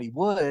hoping that he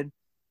would,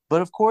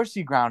 but of course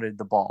he grounded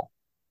the ball.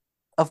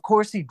 Of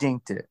course he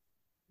dinked it.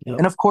 Yep.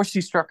 And of course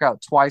he struck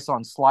out twice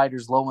on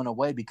sliders low and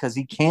away because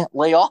he can't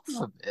lay off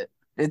of it.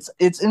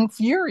 It's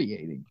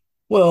infuriating.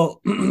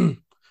 Well,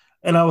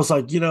 and I was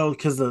like,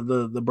 because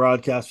the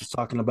broadcast was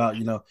talking about,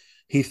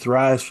 he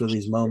thrives for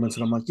these moments.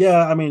 And I'm like,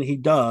 yeah, I mean, he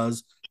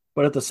does.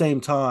 But at the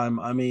same time,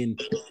 I mean,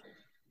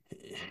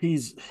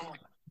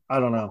 I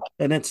don't know.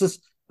 And it's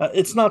just,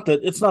 it's not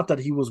that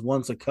he was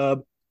once a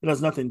Cub. It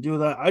has nothing to do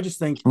with that. I just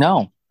think,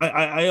 no,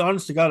 I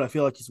honest to God, I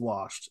feel like he's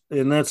washed.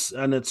 And it's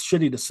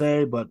shitty to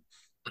say, but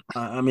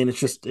I mean, it's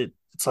just,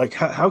 it's like,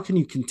 how can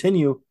you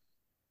continue?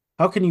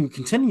 How can you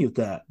continue with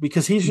that?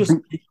 Because he's just,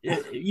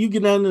 you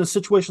get in a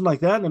situation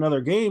like that in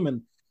another game,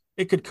 and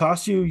it could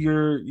cost you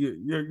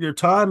your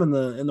time in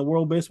the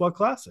World Baseball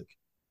Classic.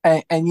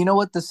 And you know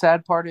what the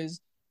sad part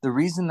is? The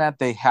reason that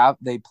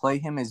they play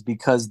him is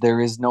because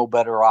there is no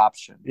better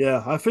option.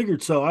 Yeah, I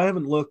figured so. I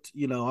haven't looked, I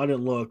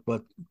didn't look,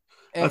 but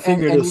I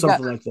figured it was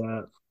something like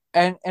that.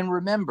 And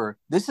remember,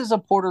 this is a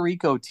Puerto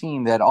Rico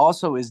team that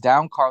also is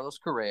down Carlos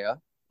Correa.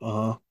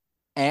 Uh-huh.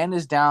 And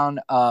is down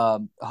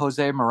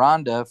Jose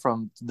Miranda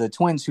from the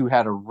Twins, who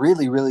had a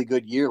really, really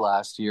good year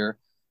last year.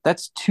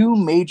 That's two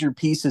major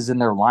pieces in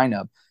their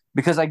lineup,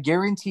 because I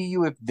guarantee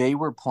you if they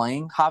were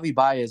playing, Javi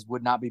Baez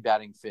would not be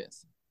batting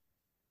fifth.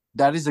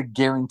 That is a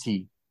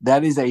guarantee.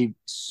 That is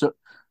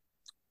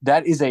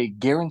a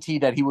guarantee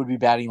that he would be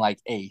batting like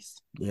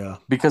eighth. Yeah.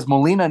 Because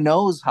Molina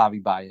knows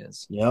Javi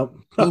Baez. Yep.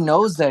 He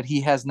knows that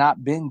he has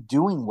not been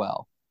doing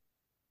well.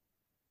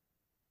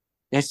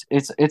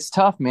 It's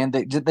tough, man.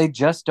 They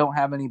just don't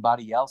have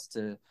anybody else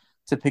to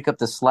pick up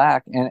the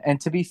slack. And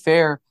to be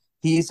fair,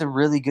 he's a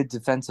really good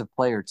defensive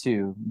player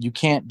too. You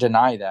can't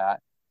deny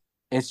that.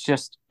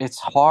 It's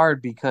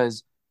hard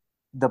because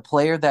the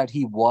player that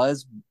he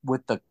was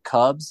with the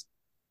Cubs,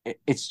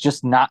 it's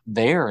just not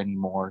there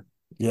anymore.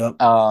 Yep.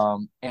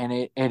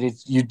 And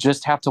it's you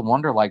just have to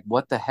wonder, like,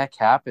 what the heck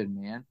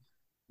happened, man?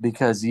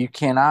 Because you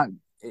cannot.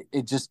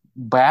 It just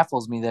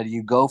baffles me that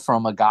you go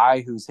from a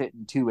guy who's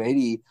hitting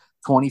 280,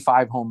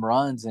 25 home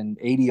runs and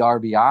 80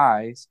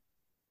 RBIs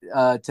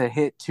to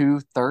hit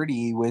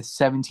 230 with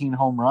 17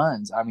 home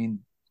runs. I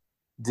mean,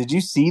 did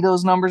you see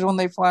those numbers when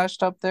they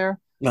flashed up there?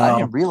 No. I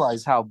didn't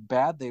realize how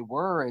bad they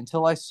were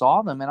until I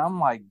saw them, and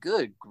I'm like,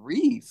 good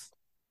grief.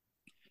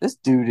 This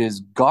dude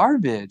is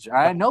garbage.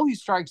 I know he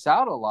strikes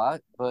out a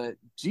lot, but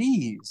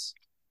geez.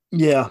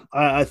 Yeah,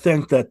 I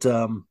think that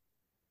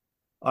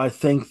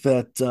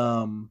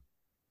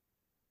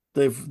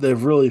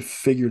they've really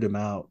figured him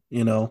out,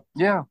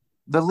 Yeah,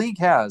 the league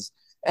has.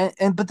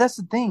 But that's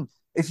the thing.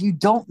 If you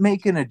don't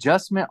make an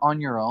adjustment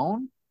on your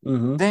own,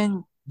 mm-hmm.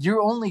 then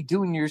you're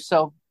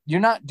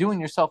not doing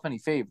yourself any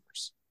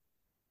favors.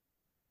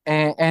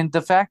 And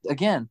the fact,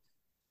 again,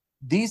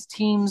 these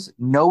teams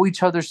know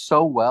each other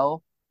so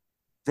well.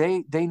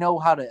 They know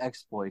how to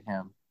exploit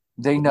him.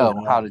 They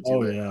know how to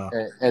do it.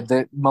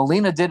 Yeah.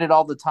 Molina did it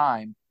all the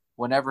time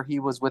whenever he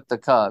was with the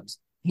Cubs.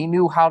 He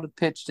knew how to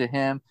pitch to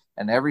him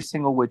and every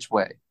single which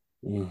way.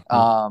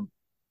 Mm-hmm.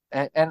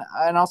 And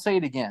I'll say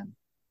it again.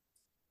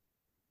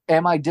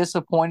 Am I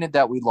disappointed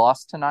that we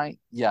lost tonight?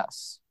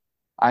 Yes.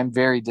 I'm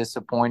very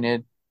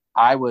disappointed.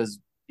 I was,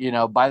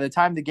 by the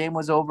time the game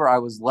was over, I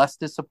was less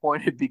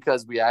disappointed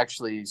because we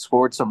actually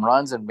scored some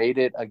runs and made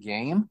it a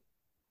game.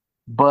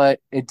 But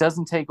it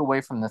doesn't take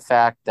away from the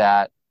fact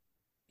that,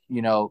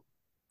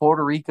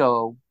 Puerto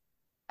Rico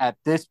at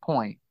this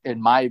point,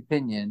 in my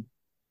opinion,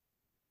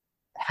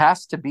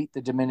 has to beat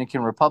the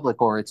Dominican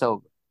Republic or it's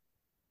over.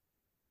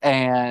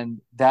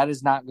 And that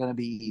is not going to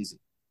be easy.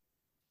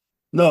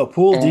 No,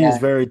 Pool D is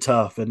very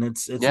tough, and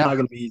it's not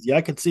going to be easy.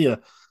 I could see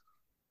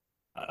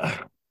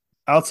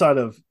outside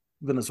of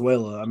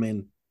Venezuela, I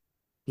mean,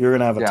 you're going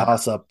to have a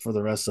toss-up for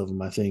the rest of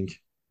them, I think.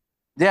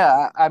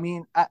 Yeah, I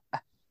mean,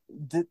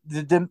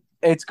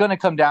 it's going to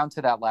come down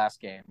to that last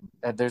game.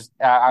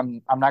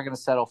 I'm not going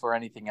to settle for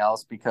anything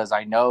else because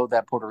I know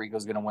that Puerto Rico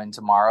is going to win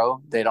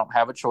tomorrow. They don't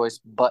have a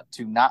choice but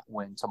to not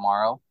win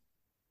tomorrow.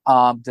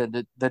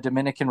 The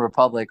Dominican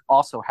Republic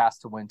also has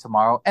to win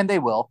tomorrow, and they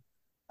will.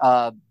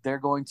 they're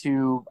going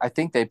to. I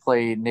think they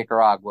play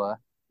Nicaragua.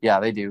 Yeah,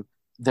 they do.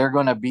 They're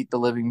going to beat the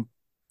living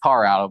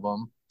tar out of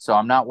them. So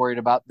I'm not worried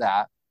about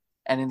that.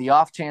 And in the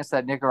off chance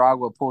that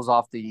Nicaragua pulls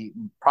off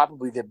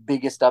probably the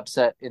biggest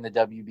upset in the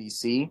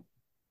WBC,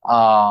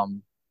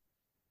 um,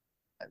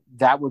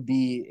 that would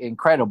be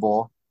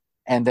incredible,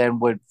 and then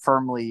would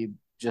firmly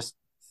just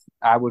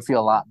I would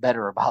feel a lot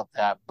better about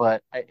that.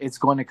 But it's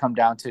going to come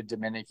down to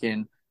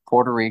Dominican,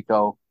 Puerto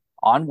Rico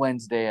on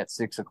Wednesday at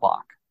 6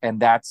 o'clock,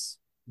 and that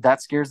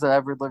scares the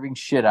ever living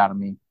shit out of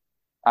me.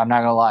 I'm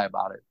not gonna lie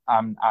about it.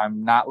 I'm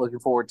not looking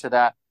forward to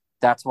that.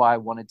 That's why I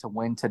wanted to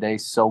win today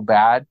so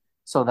bad,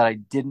 so that I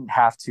didn't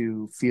have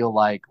to feel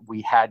like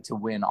we had to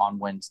win on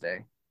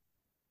Wednesday.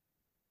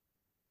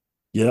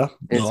 Yeah,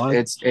 It's no,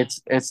 it's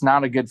it's it's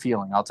not a good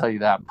feeling. I'll tell you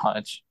that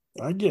much.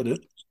 I get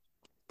it.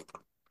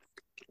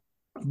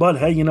 But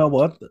hey, you know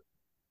what?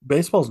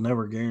 Baseball's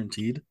never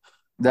guaranteed.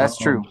 That's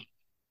true. Um,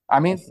 I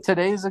mean,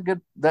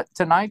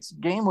 tonight's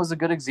game was a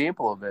good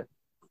example of it.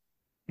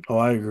 oh,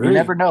 I You agree.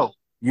 never know.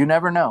 You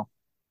never know.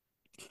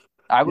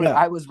 Yeah,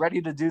 I was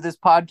ready to do this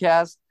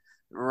podcast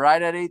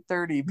right at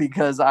 8:30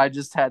 because I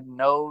just had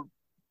no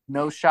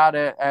shot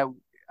at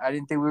I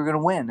didn't think we were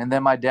gonna win. And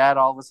then my dad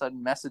all of a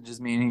sudden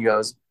messages me and he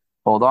goes,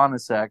 "Hold on a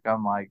sec."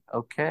 I'm like,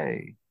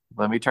 "Okay,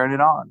 let me turn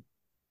it on."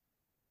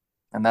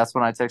 And that's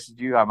when I texted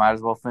you. I might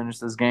as well finish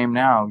this game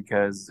now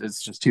because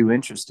it's just too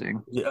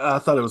interesting. yeah. I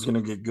thought it was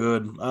gonna get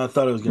good. I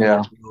thought it was gonna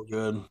Yeah. get real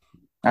good.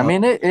 I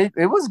mean,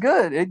 it was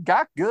good. It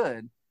got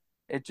good.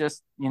 It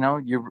just,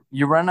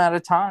 you run out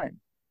of time.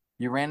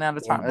 You ran out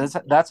of time.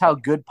 That's how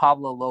good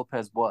Pablo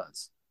Lopez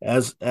was.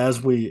 As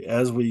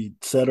we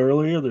said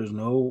earlier,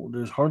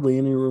 there's hardly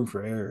any room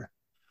for error.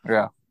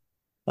 Yeah.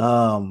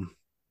 Um,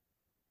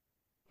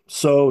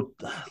 so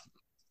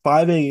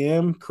 5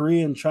 a.m.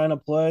 Korea and China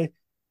play.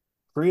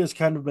 Korea's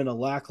kind of been a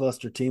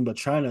lackluster team, but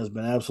China has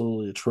been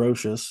absolutely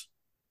atrocious.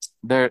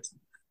 They're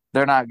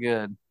they're not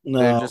good.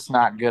 They're No, just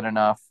not good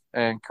enough.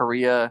 And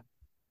Korea,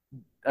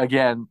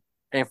 again,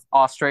 if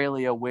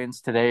Australia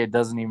wins today, it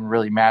doesn't even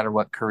really matter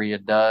what Korea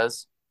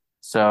does.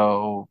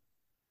 So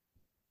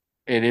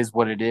it is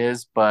what it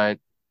is, but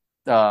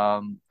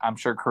I'm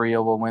sure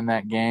Korea will win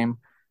that game.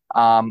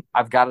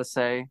 I've got to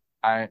say,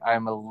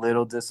 I'm a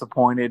little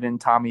disappointed in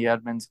Tommy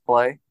Edmonds'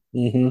 play.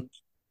 hmm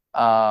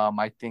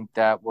I think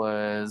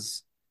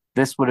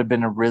this would have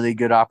been a really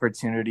good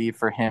opportunity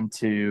for him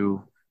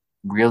to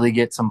really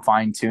get some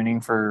fine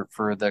tuning for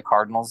the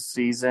Cardinals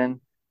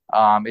season.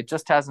 It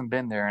just hasn't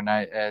been there, and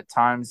at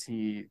times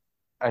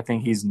I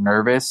think he's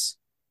nervous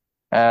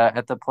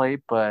at the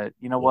plate. But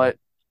you know yeah, what?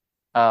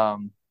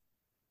 Um,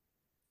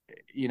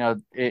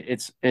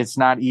 it's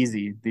not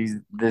easy.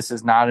 This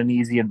is not an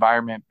easy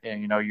environment,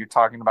 and you're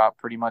talking about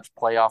pretty much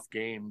playoff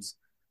games,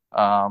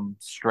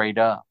 straight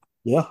up.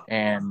 yeah,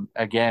 And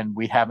again,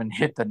 we haven't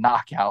hit the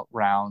knockout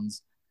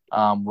rounds,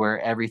 where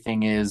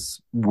everything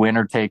is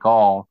winner take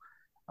all.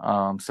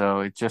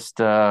 So it's just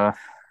a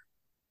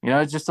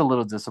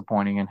little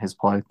disappointing in his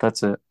play.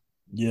 That's it.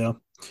 yeah.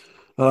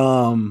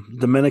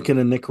 Dominican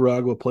and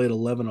Nicaragua played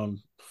 11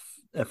 on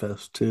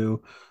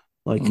FS2.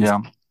 Like you said,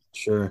 Yeah.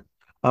 sure.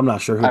 I'm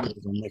not sure who I'm,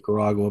 plays on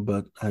Nicaragua,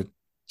 but I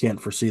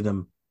can't foresee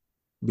them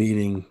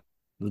beating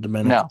the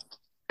Dominican. no,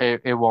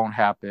 it won't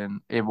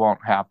happen. It won't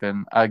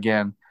happen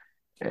again.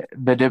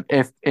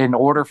 If in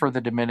order for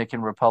the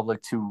Dominican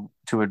Republic to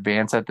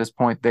advance at this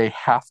point, they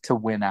have to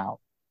win out.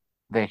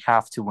 They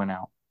have to win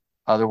out.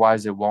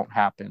 Otherwise, it won't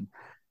happen.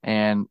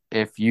 And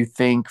if you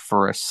think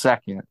for a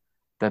second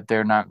that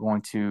they're not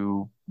going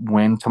to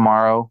win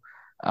tomorrow,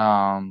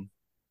 um,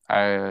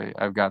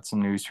 I've got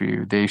some news for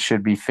you. They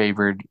should be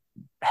favored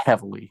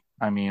heavily.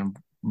 I mean,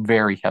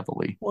 very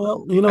heavily.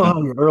 Well, you know I,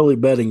 how your early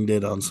betting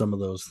did on some of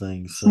those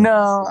things. So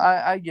no,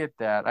 I get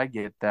that. I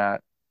get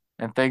that.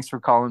 And thanks for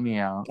calling me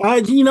out.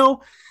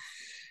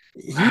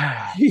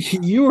 you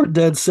you were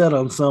dead set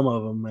on some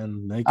of them,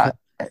 and they I kind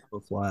of fell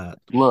flat.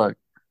 look,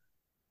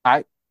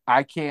 I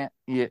I can't.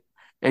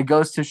 It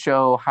goes to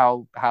show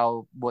how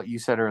what you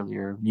said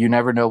earlier. You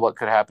never know what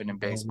could happen in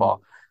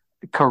baseball.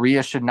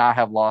 Korea should not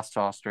have lost to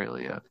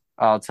Australia.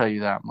 I'll tell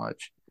you that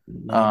much.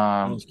 No,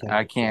 that was kind of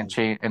I a can't fun.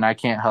 change, and I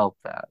can't help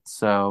that.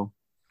 So,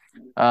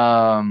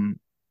 um,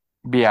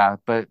 yeah,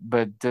 but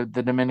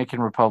the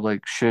Dominican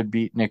Republic should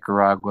beat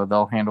Nicaragua.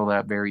 They'll handle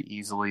that very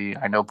easily.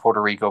 I know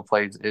Puerto Rico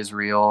plays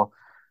Israel,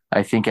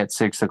 I think at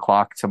 6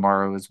 o'clock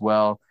tomorrow as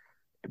well.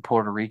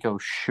 Puerto Rico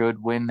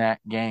should win that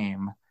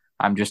game.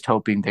 I'm just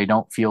hoping they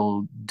don't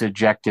feel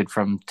dejected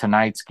from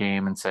tonight's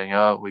game and saying,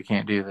 "Oh, we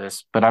can't do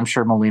this." But I'm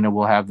sure Molina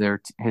will have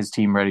his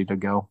team ready to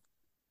go.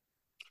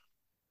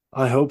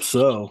 I hope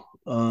so.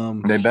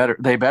 They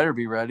better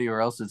be ready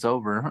or else it's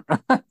over.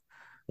 They're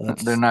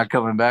That's not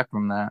coming back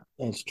from that.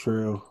 that's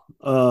true.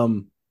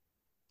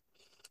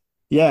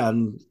 Yeah,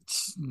 and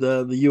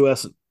the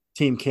U.S.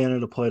 Team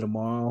Canada play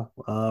tomorrow.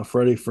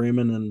 Freddie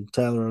Freeman and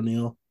Tyler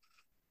O'Neill.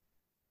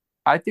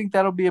 I think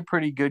that'll be a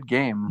pretty good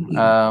game.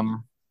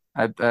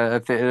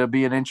 It'll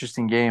be an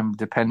interesting game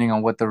depending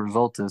on what the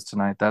result is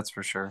tonight. That's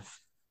for sure.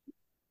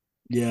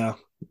 Yeah,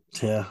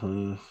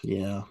 yeah,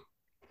 yeah.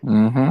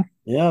 Mm-hmm.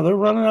 Yeah, they're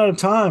running out of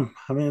time.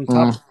 I mean,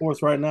 top of Mm. the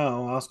fourth right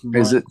now. Austin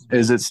Is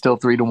Bryant. it still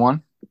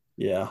 3-1?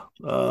 Yeah.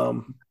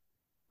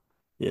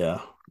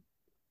 Yeah.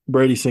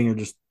 Brady Singer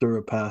just threw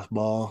a pass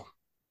ball.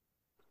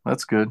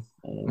 That's good.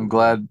 I'm And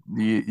glad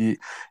you.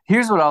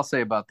 Here's what I'll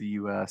say about the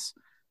U.S.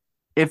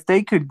 If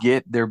they could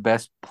get their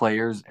best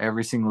players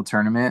every single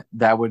tournament,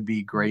 that would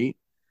be great.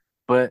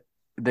 But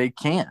they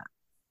can't.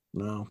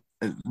 no.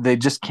 They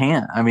just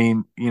can't. I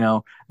mean,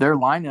 their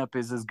lineup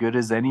is as good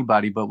as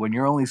anybody, but when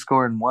you're only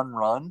scoring one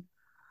run,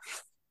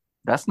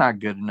 that's not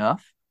good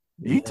enough.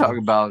 You Yeah. talk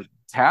about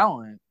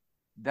talent.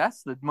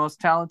 That's the most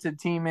talented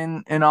team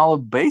in all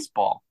of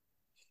baseball.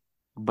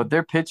 But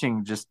their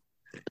pitching just,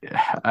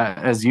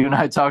 as you and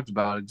I talked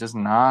about, it just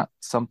not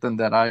something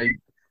that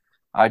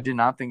I did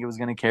not think it was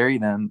going to carry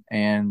them,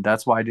 and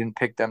that's why I didn't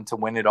pick them to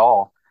win it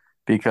all,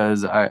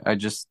 because I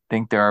just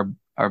think there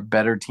are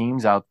better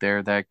teams out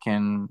there that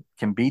can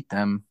beat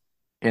them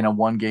in a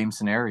one game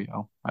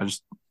scenario. I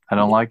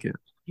don't like it.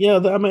 Yeah,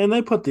 I mean,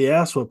 they put the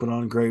ass whooping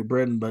on Great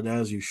Britain, but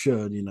as you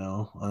should,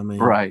 I mean,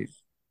 Right.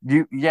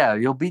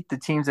 You'll beat the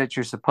teams that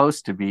you're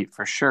supposed to beat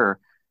for sure.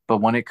 But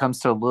when it comes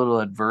to a little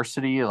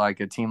adversity, like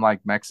a team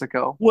like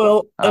Mexico,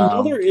 well,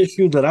 another um,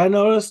 issue that I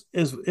noticed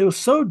is it was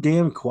so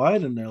damn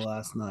quiet in there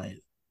last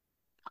night.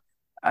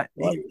 I,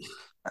 Like,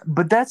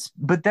 but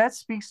that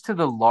speaks to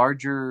the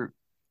larger,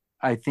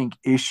 I think,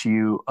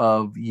 issue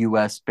of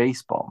U.S.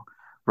 baseball,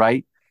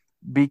 right?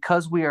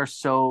 Because we are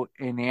so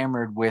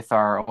enamored with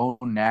our own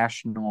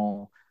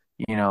national,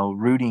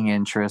 rooting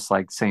interests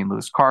like St.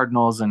 Louis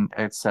Cardinals and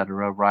et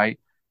cetera, right?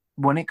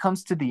 When it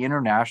comes to the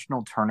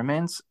international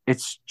tournaments,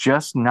 it's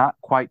just not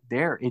quite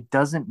there. It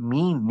doesn't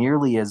mean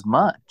nearly as I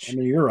much.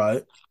 mean, you're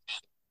right.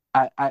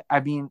 I'm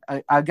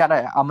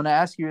gonna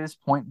ask you this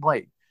point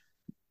blank.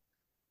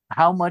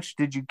 How much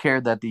did you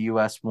care that the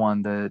US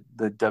won the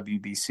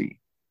WBC?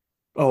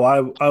 Oh,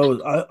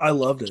 I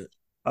loved it.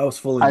 I was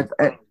fully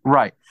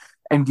Right.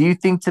 And do you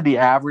think to the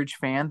average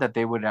fan that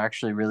they would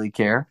actually really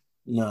care?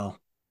 no.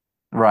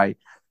 Right.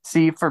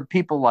 See, for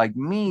people like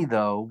me,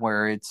 though,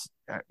 where it's,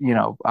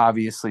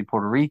 obviously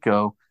Puerto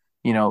Rico,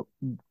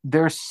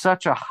 there's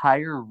such a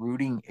higher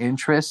rooting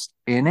interest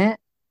in it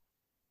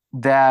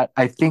that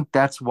I think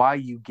that's why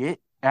you get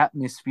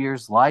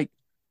atmospheres like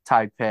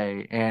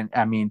Taipei. And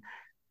I mean,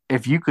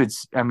 if you could,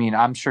 I mean,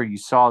 I'm sure you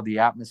saw the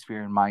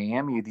atmosphere in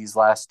Miami these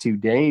last 2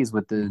 days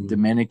with the Mhm.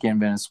 Dominican,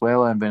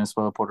 Venezuela, and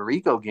Venezuela, Puerto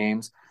Rico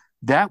games.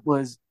 That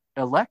was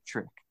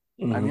electric.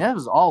 I mean, Mhm. that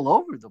was all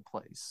over the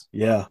place.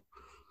 Yeah.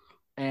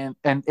 And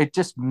it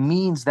just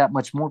means that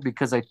much more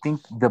because I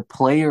think the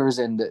players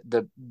and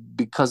the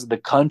because the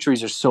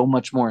countries are so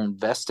much more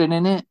invested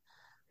in it.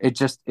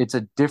 It's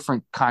a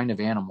different kind of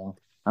animal.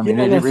 I Yeah,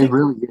 mean, and it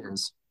really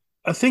is.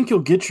 I think you'll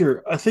get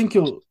your I think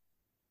you'll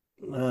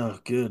oh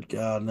good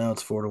God, now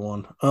it's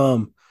 4-1.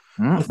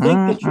 I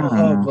think that you'll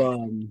have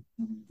Mm-mm-mm.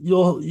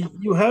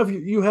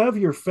 you have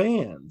your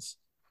fans.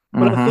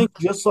 But I Mm-hmm. think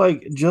just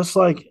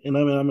like and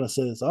I mean I'm gonna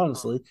say this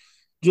honestly,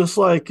 just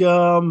like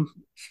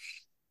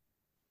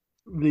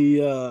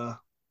the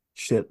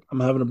shit, I'm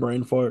having a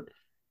brain fart.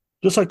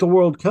 Just like the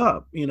World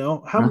Cup, how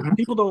Mm-hmm.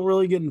 people don't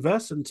really get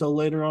invested until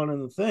later on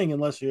in the thing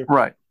unless you're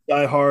Right. a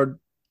diehard,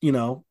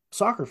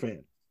 soccer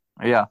fan.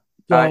 Yeah.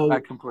 I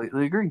So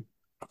completely agree.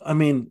 I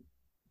mean,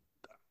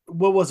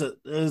 what was it?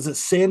 Is it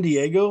San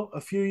Diego?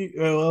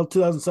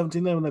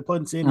 2017 then when they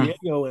played in San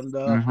Diego, and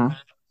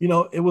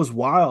Mm-hmm. it was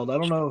wild. I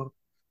don't know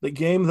the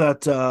game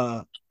that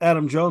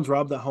Adam Jones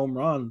robbed that home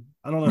run.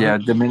 I don't know who, Yeah,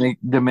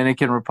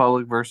 Dominican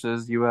Republic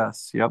versus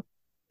US. Yep.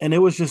 and it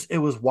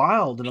was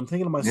wild. And I'm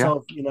thinking to Yeah.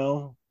 myself,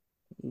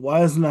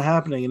 why isn't that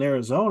happening in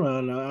Arizona?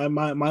 And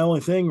my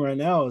only thing right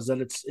now is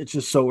that it's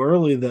just so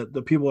early that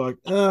the people are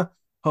like,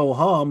 ho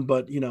hum.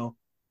 But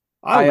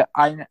I love,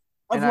 I I've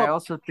and I loved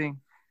also think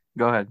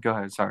go ahead. Go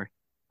ahead. Sorry.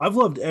 I've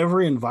loved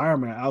every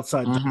environment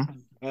outside.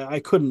 Mm-hmm. I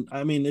couldn't.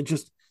 I mean,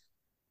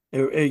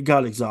 it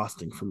got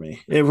exhausting for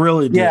me. It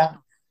really did. Yeah.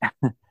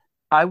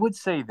 I would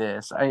say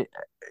this.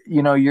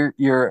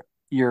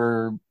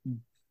 Your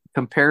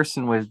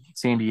comparison with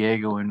San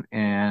Diego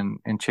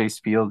and Chase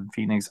Field and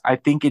Phoenix, I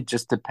think it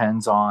just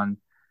depends on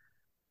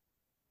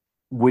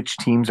which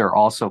teams are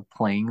also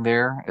playing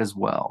there as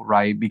well,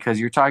 right? Because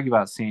you're talking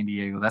about San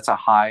Diego, that's a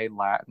high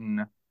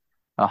Latin,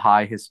 a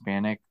high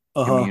Hispanic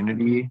Uh huh.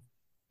 community.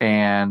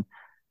 And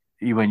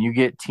when you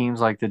get teams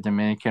like the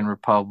Dominican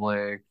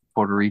Republic,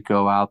 Puerto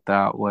Rico out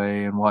that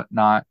way and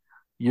whatnot,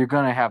 you're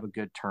going to have a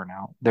good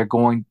turnout.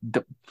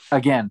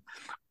 Again,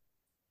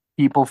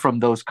 people from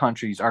those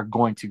countries are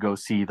going to go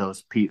see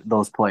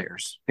those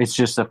players. It's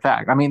just a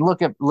fact. I mean,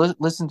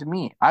 listen to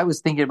me. I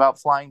was thinking about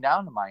flying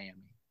down to Miami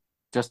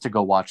just to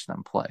go watch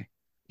them play.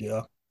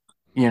 Yeah.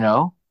 You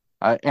know,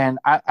 and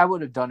I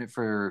would have done it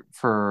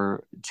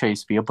for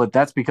Chase Field, but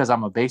that's because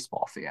I'm a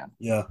baseball fan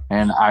Yeah.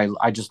 and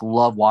I just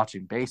love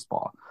watching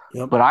baseball.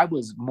 Yep. But I'm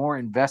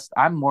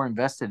more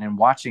invested in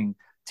watching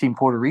Team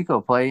Puerto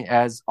Rico play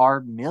as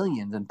are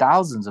millions and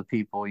thousands of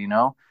people.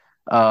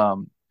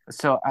 Um,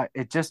 so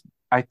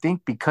I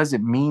think because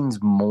it means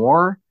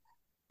more,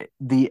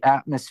 the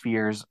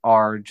atmospheres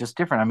are just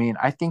different. I mean,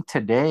 I think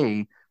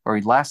today or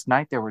last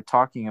night they were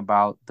talking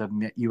about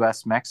the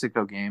U.S.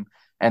 Mexico game,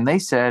 and they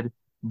said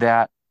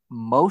that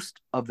most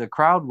of the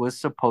crowd was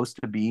supposed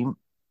to be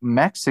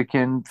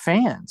Mexican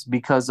fans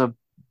because of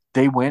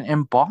they went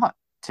and bought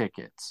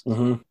tickets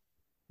Mm-hmm.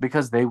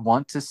 because they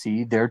want to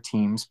see their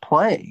teams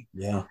play.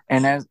 Yeah.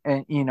 And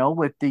you know,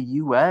 with the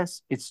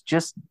US, it's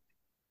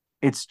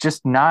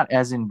just not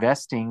as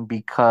investing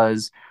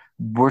because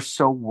we're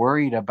so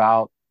worried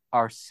about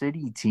our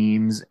city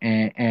teams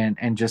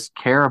and just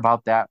care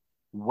about that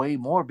way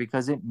more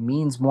because it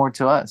means more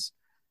to us.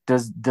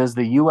 Does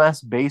the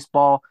US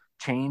baseball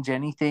change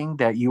anything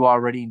that you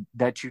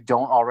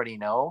don't already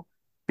know?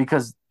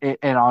 Because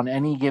and on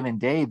any given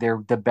day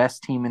they're the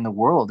best team in the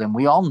world and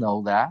we all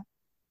know that.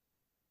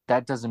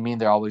 That doesn't mean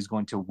they're always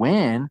going to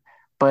win,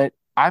 but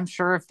I'm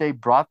sure if they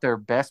brought their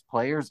best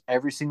players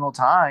every single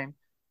time,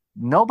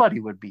 nobody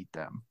would beat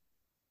them.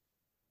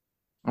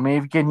 I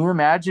mean, can you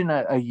imagine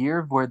a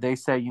year where they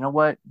say, you know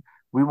what,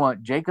 we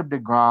want Jacob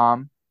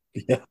DeGrom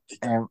Yeah.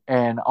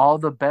 and all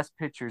the best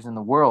pitchers in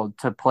the world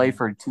to play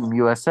for Team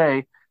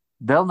USA,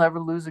 they'll never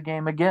lose a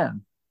game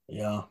again.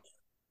 Yeah.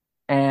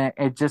 And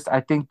it just,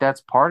 I think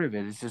that's part of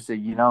it. It's just that,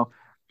 you know,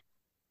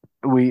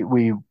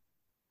 we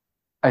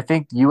I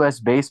think U.S.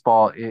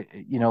 baseball,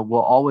 you know,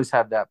 will always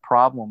have that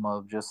problem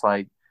of just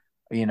like,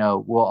 you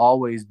know, we'll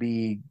always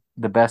be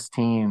the best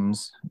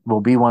teams.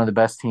 We'll be one of the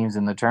best teams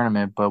in the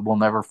tournament, but we'll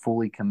never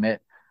fully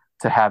commit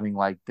to having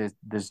like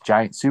this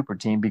giant super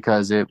team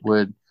because it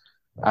would,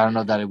 I don't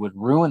know that it would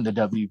ruin the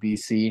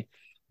WBC,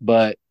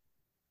 but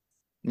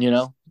you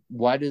know,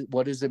 what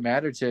does it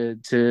matter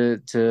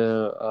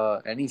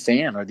to any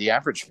fan or the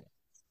average fan?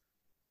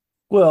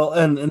 Well,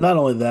 and not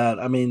only that,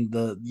 I mean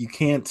you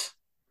can't.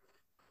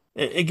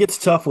 It gets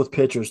tough with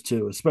pitchers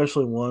too,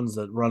 especially ones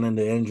that run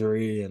into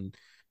injury and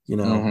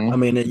I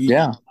mean,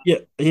 Yeah,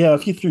 yeah.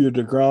 If you threw your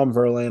Degrom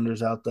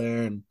Verlanders out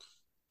there, and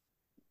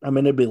I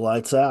mean, it'd be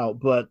lights out.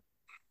 But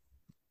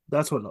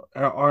that's what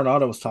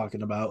Arenado was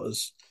talking about.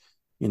 Was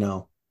you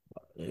know,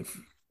 if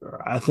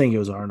I think it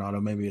was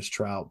Arenado, maybe it's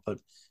Trout, but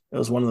it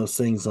was one of those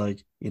things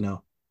like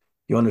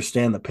you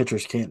understand that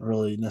pitchers can't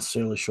really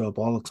necessarily show up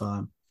all the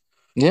time.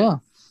 yeah,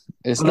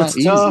 it's But not it's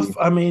easy. tough.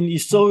 I mean, you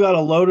still got a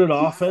loaded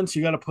offense.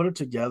 You got to put it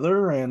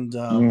together, and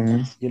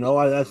Hmm.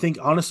 I think,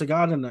 honest to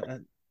God,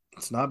 and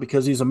it's not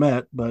because he's a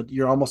Met, but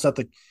you're almost at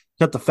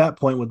the fat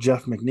point with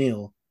Jeff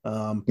McNeil.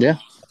 Yeah.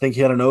 I think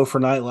he had an 0 for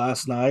night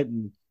last night,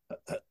 and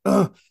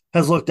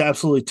has looked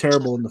absolutely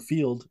terrible in the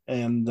field.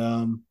 And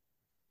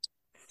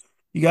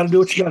you got to do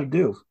what you got to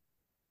do.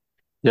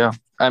 Yeah,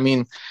 I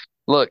mean,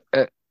 look,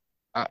 I,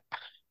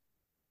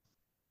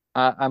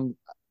 I'm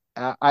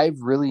I've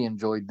really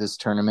enjoyed this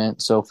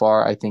tournament so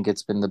far. I think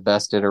it's been the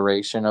best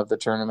iteration of the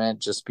tournament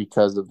just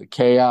because of the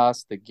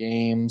chaos, the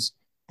games,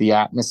 the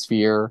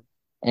atmosphere,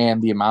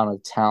 and the amount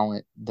of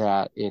talent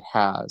that it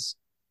has.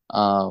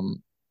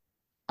 Um,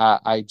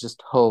 I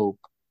just hope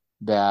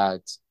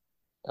that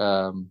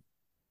um,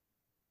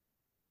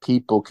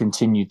 people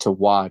continue to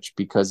watch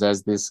because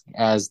as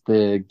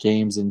the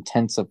games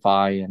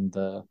intensify and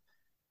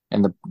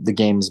the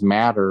games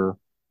matter,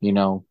 you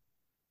know,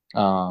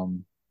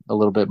 a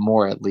little bit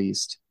more at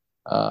least.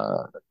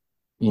 Uh,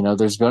 you know,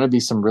 there's going to be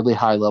some really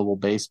high level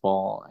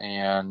baseball,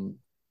 and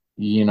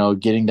you know,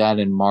 getting that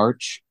in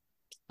March,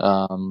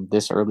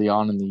 this early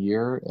on in the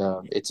year,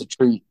 it's a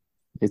treat.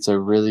 It's a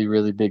really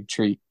really big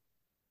treat.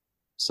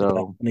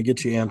 Yeah, So, and it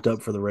gets you amped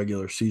up for the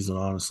regular season.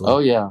 Honestly, oh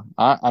yeah,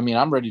 I mean,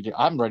 I'm ready to.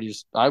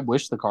 I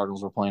wish the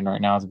Cardinals were playing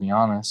right now. To be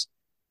honest,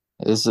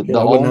 this is yeah,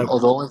 I wouldn't have.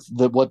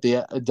 what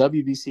the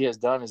WBC has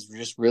done is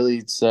just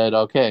really said,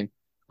 okay,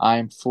 I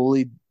am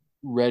fully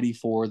ready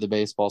for the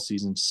baseball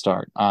season to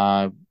start.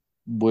 I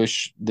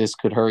wish this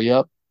could hurry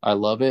up. I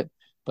love it,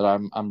 but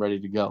I'm ready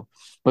to go.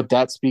 But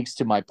that speaks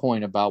to my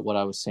point about what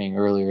I was saying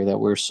earlier that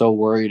we're so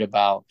worried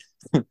about,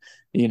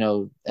 you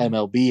know,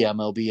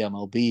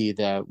 MLB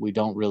that we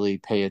don't really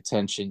pay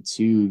attention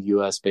to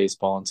U.S.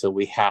 baseball until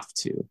we have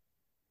to.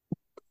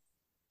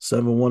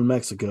 7-1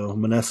 Mexico.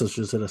 Meneses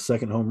just hit a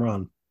second home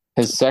run.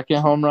 His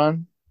second home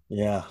run,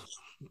 Yeah,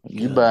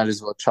 you good. might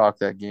as well chalk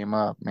that game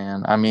up,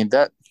 man. I mean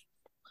that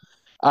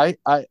I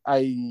I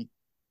I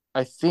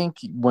I think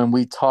when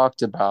we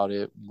talked about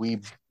it,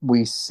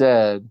 we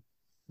said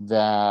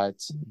that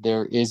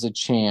there is a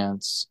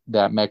chance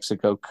that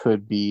Mexico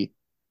could beat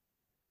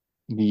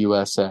the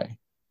USA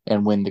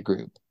and win the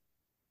group.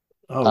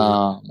 Oh yeah.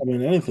 I Um,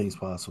 mean, anything's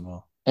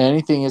possible.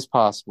 anything is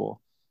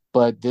possible,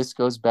 but this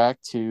goes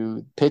back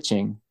to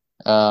pitching.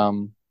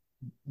 Um,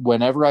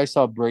 whenever I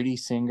saw Brady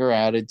Singer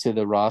added to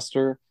the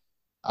roster,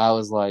 I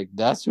was like,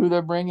 "That's who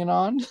they're bringing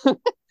on."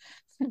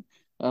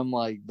 I'm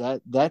like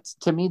That's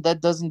to me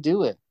that doesn't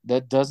do it.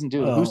 That doesn't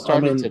do it. Who Well, I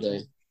started mean,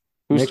 today?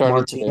 Who Nick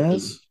started today for you?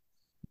 Martinez.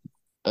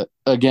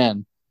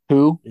 Again,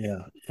 who?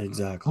 Yeah,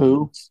 exactly.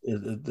 Who?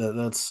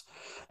 That's,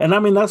 and I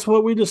mean that's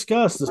what we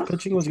discussed. This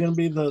pitching was going to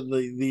be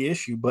the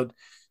issue, but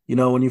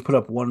when you put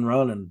up one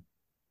run in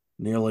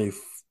nearly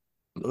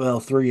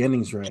 3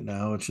 innings right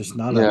now, it's just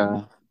not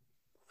enough. Yeah.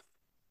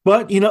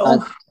 But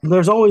Uh,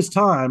 there's always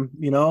time.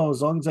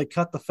 As long as they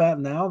cut the fat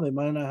now, they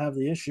might not have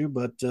the issue.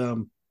 But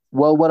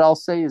well, what I'll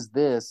say is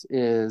this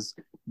is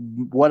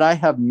what I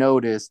have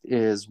noticed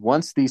is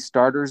once these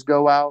starters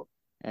go out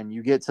and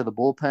you get to the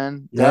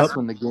bullpen, yep, that's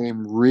when the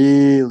game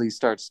really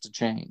starts to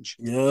change.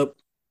 yep,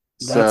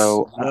 that's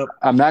So yep.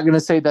 I'm not going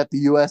to say that the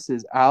U.S.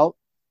 is out,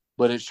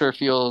 but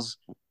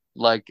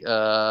like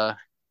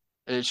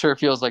it sure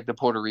feels like the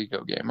Puerto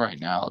Rico game right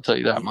now. I'll tell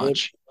you that Yep.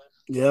 much.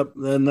 Yep.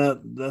 And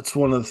that's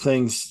one of the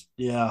things.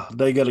 Yeah,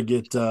 they got to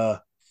get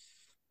the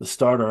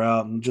starter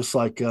out, and just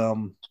like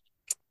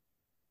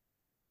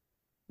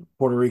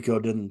Puerto Rico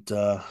didn't.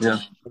 Yeah.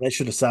 They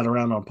should have sat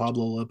around on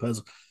Pablo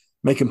Lopez,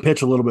 make him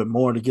pitch a little bit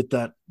more to get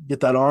that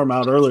arm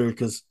out earlier.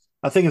 Because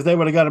I think if they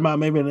would have got him out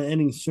maybe in an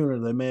inning sooner,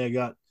 they may have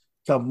got a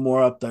couple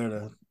more up there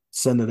to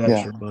send it Yeah.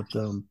 extra. But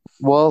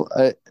Well,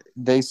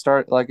 they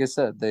start like I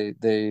said, they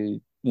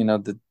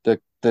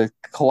the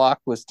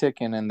clock was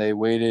ticking and they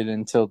waited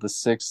until the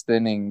sixth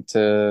inning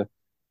to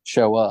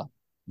show up.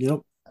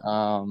 yep.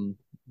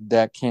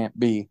 That can't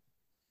be.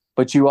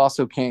 But you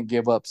also can't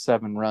give up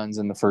 7 runs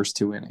in the first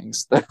 2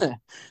 innings.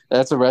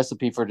 That's a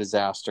recipe for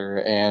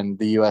disaster, and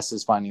the U.S.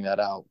 is finding that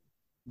out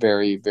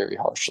very, very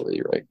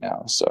harshly right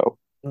now. So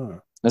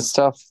it's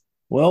tough.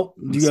 Well,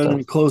 do you got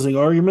any closing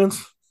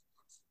arguments?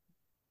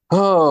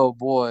 Oh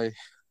boy.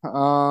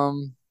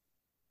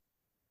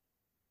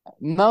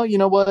 No, you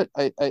know what?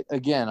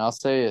 Again, I'll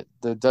say it.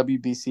 The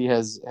WBC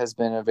has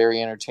been a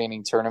very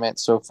entertaining tournament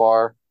so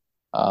far.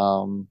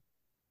 Um,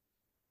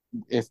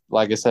 if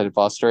like I said, if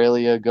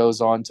Australia goes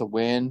on to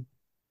win,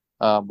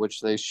 which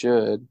they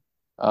should,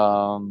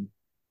 um,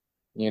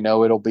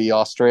 it'll be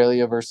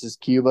Australia versus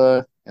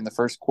Cuba in the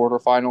first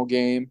quarterfinal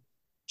game,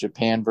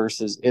 Japan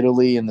versus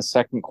Italy in the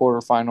second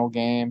quarterfinal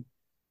game,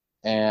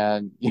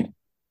 and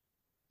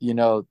you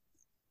know,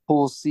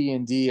 pools C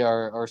and D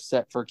are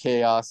set for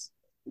chaos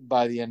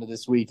by the end of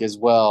this week as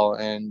well.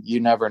 And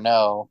you never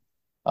know.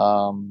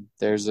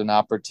 There's an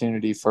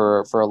opportunity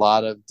for a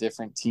lot of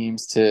different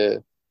teams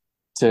to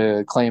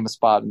claim a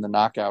spot in the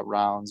knockout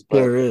rounds. But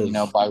There is.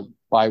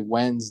 By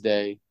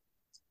Wednesday,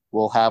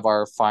 we'll have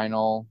our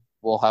final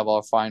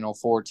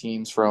 4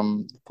 teams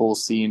from pool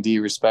C and D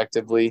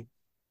respectively.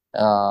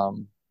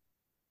 And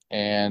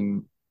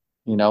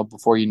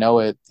before you know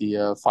it,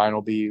 the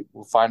final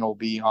will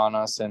be on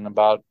us in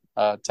about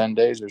 10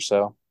 days or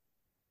so.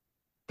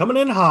 Coming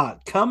in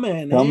hot.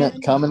 Coming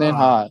in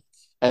hot.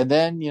 And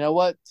then you know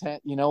what?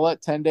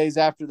 10 days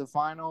after the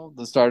final,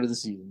 the start of the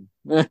season.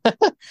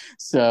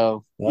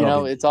 So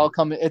it's all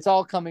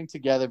coming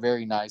together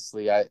very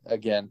nicely.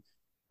 Again,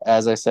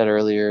 as I said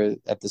earlier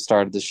at the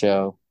start of the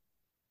show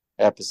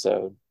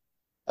episode,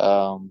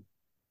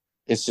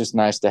 it's just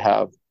nice to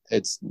have.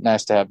 It's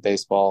nice to have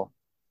baseball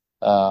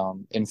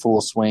in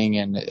full swing,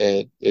 and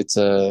it's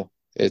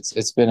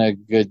been a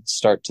good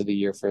start to the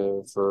year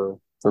for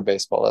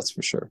baseball. That's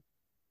for sure.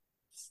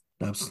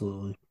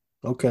 Absolutely.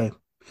 Okay.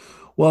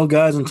 Well,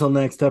 guys, until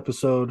next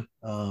episode,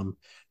 you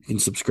can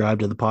subscribe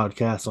to the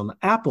podcast on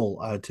Apple,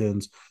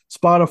 iTunes,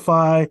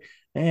 Spotify,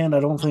 and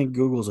I don't think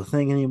Google's a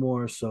thing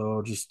anymore.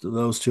 So just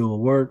those two will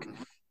work.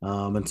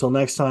 Until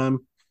next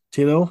time,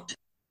 Tito.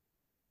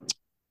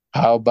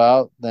 How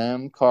about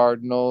them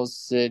Cardinals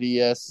City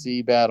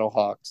SC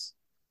Battlehawks?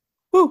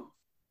 Woo.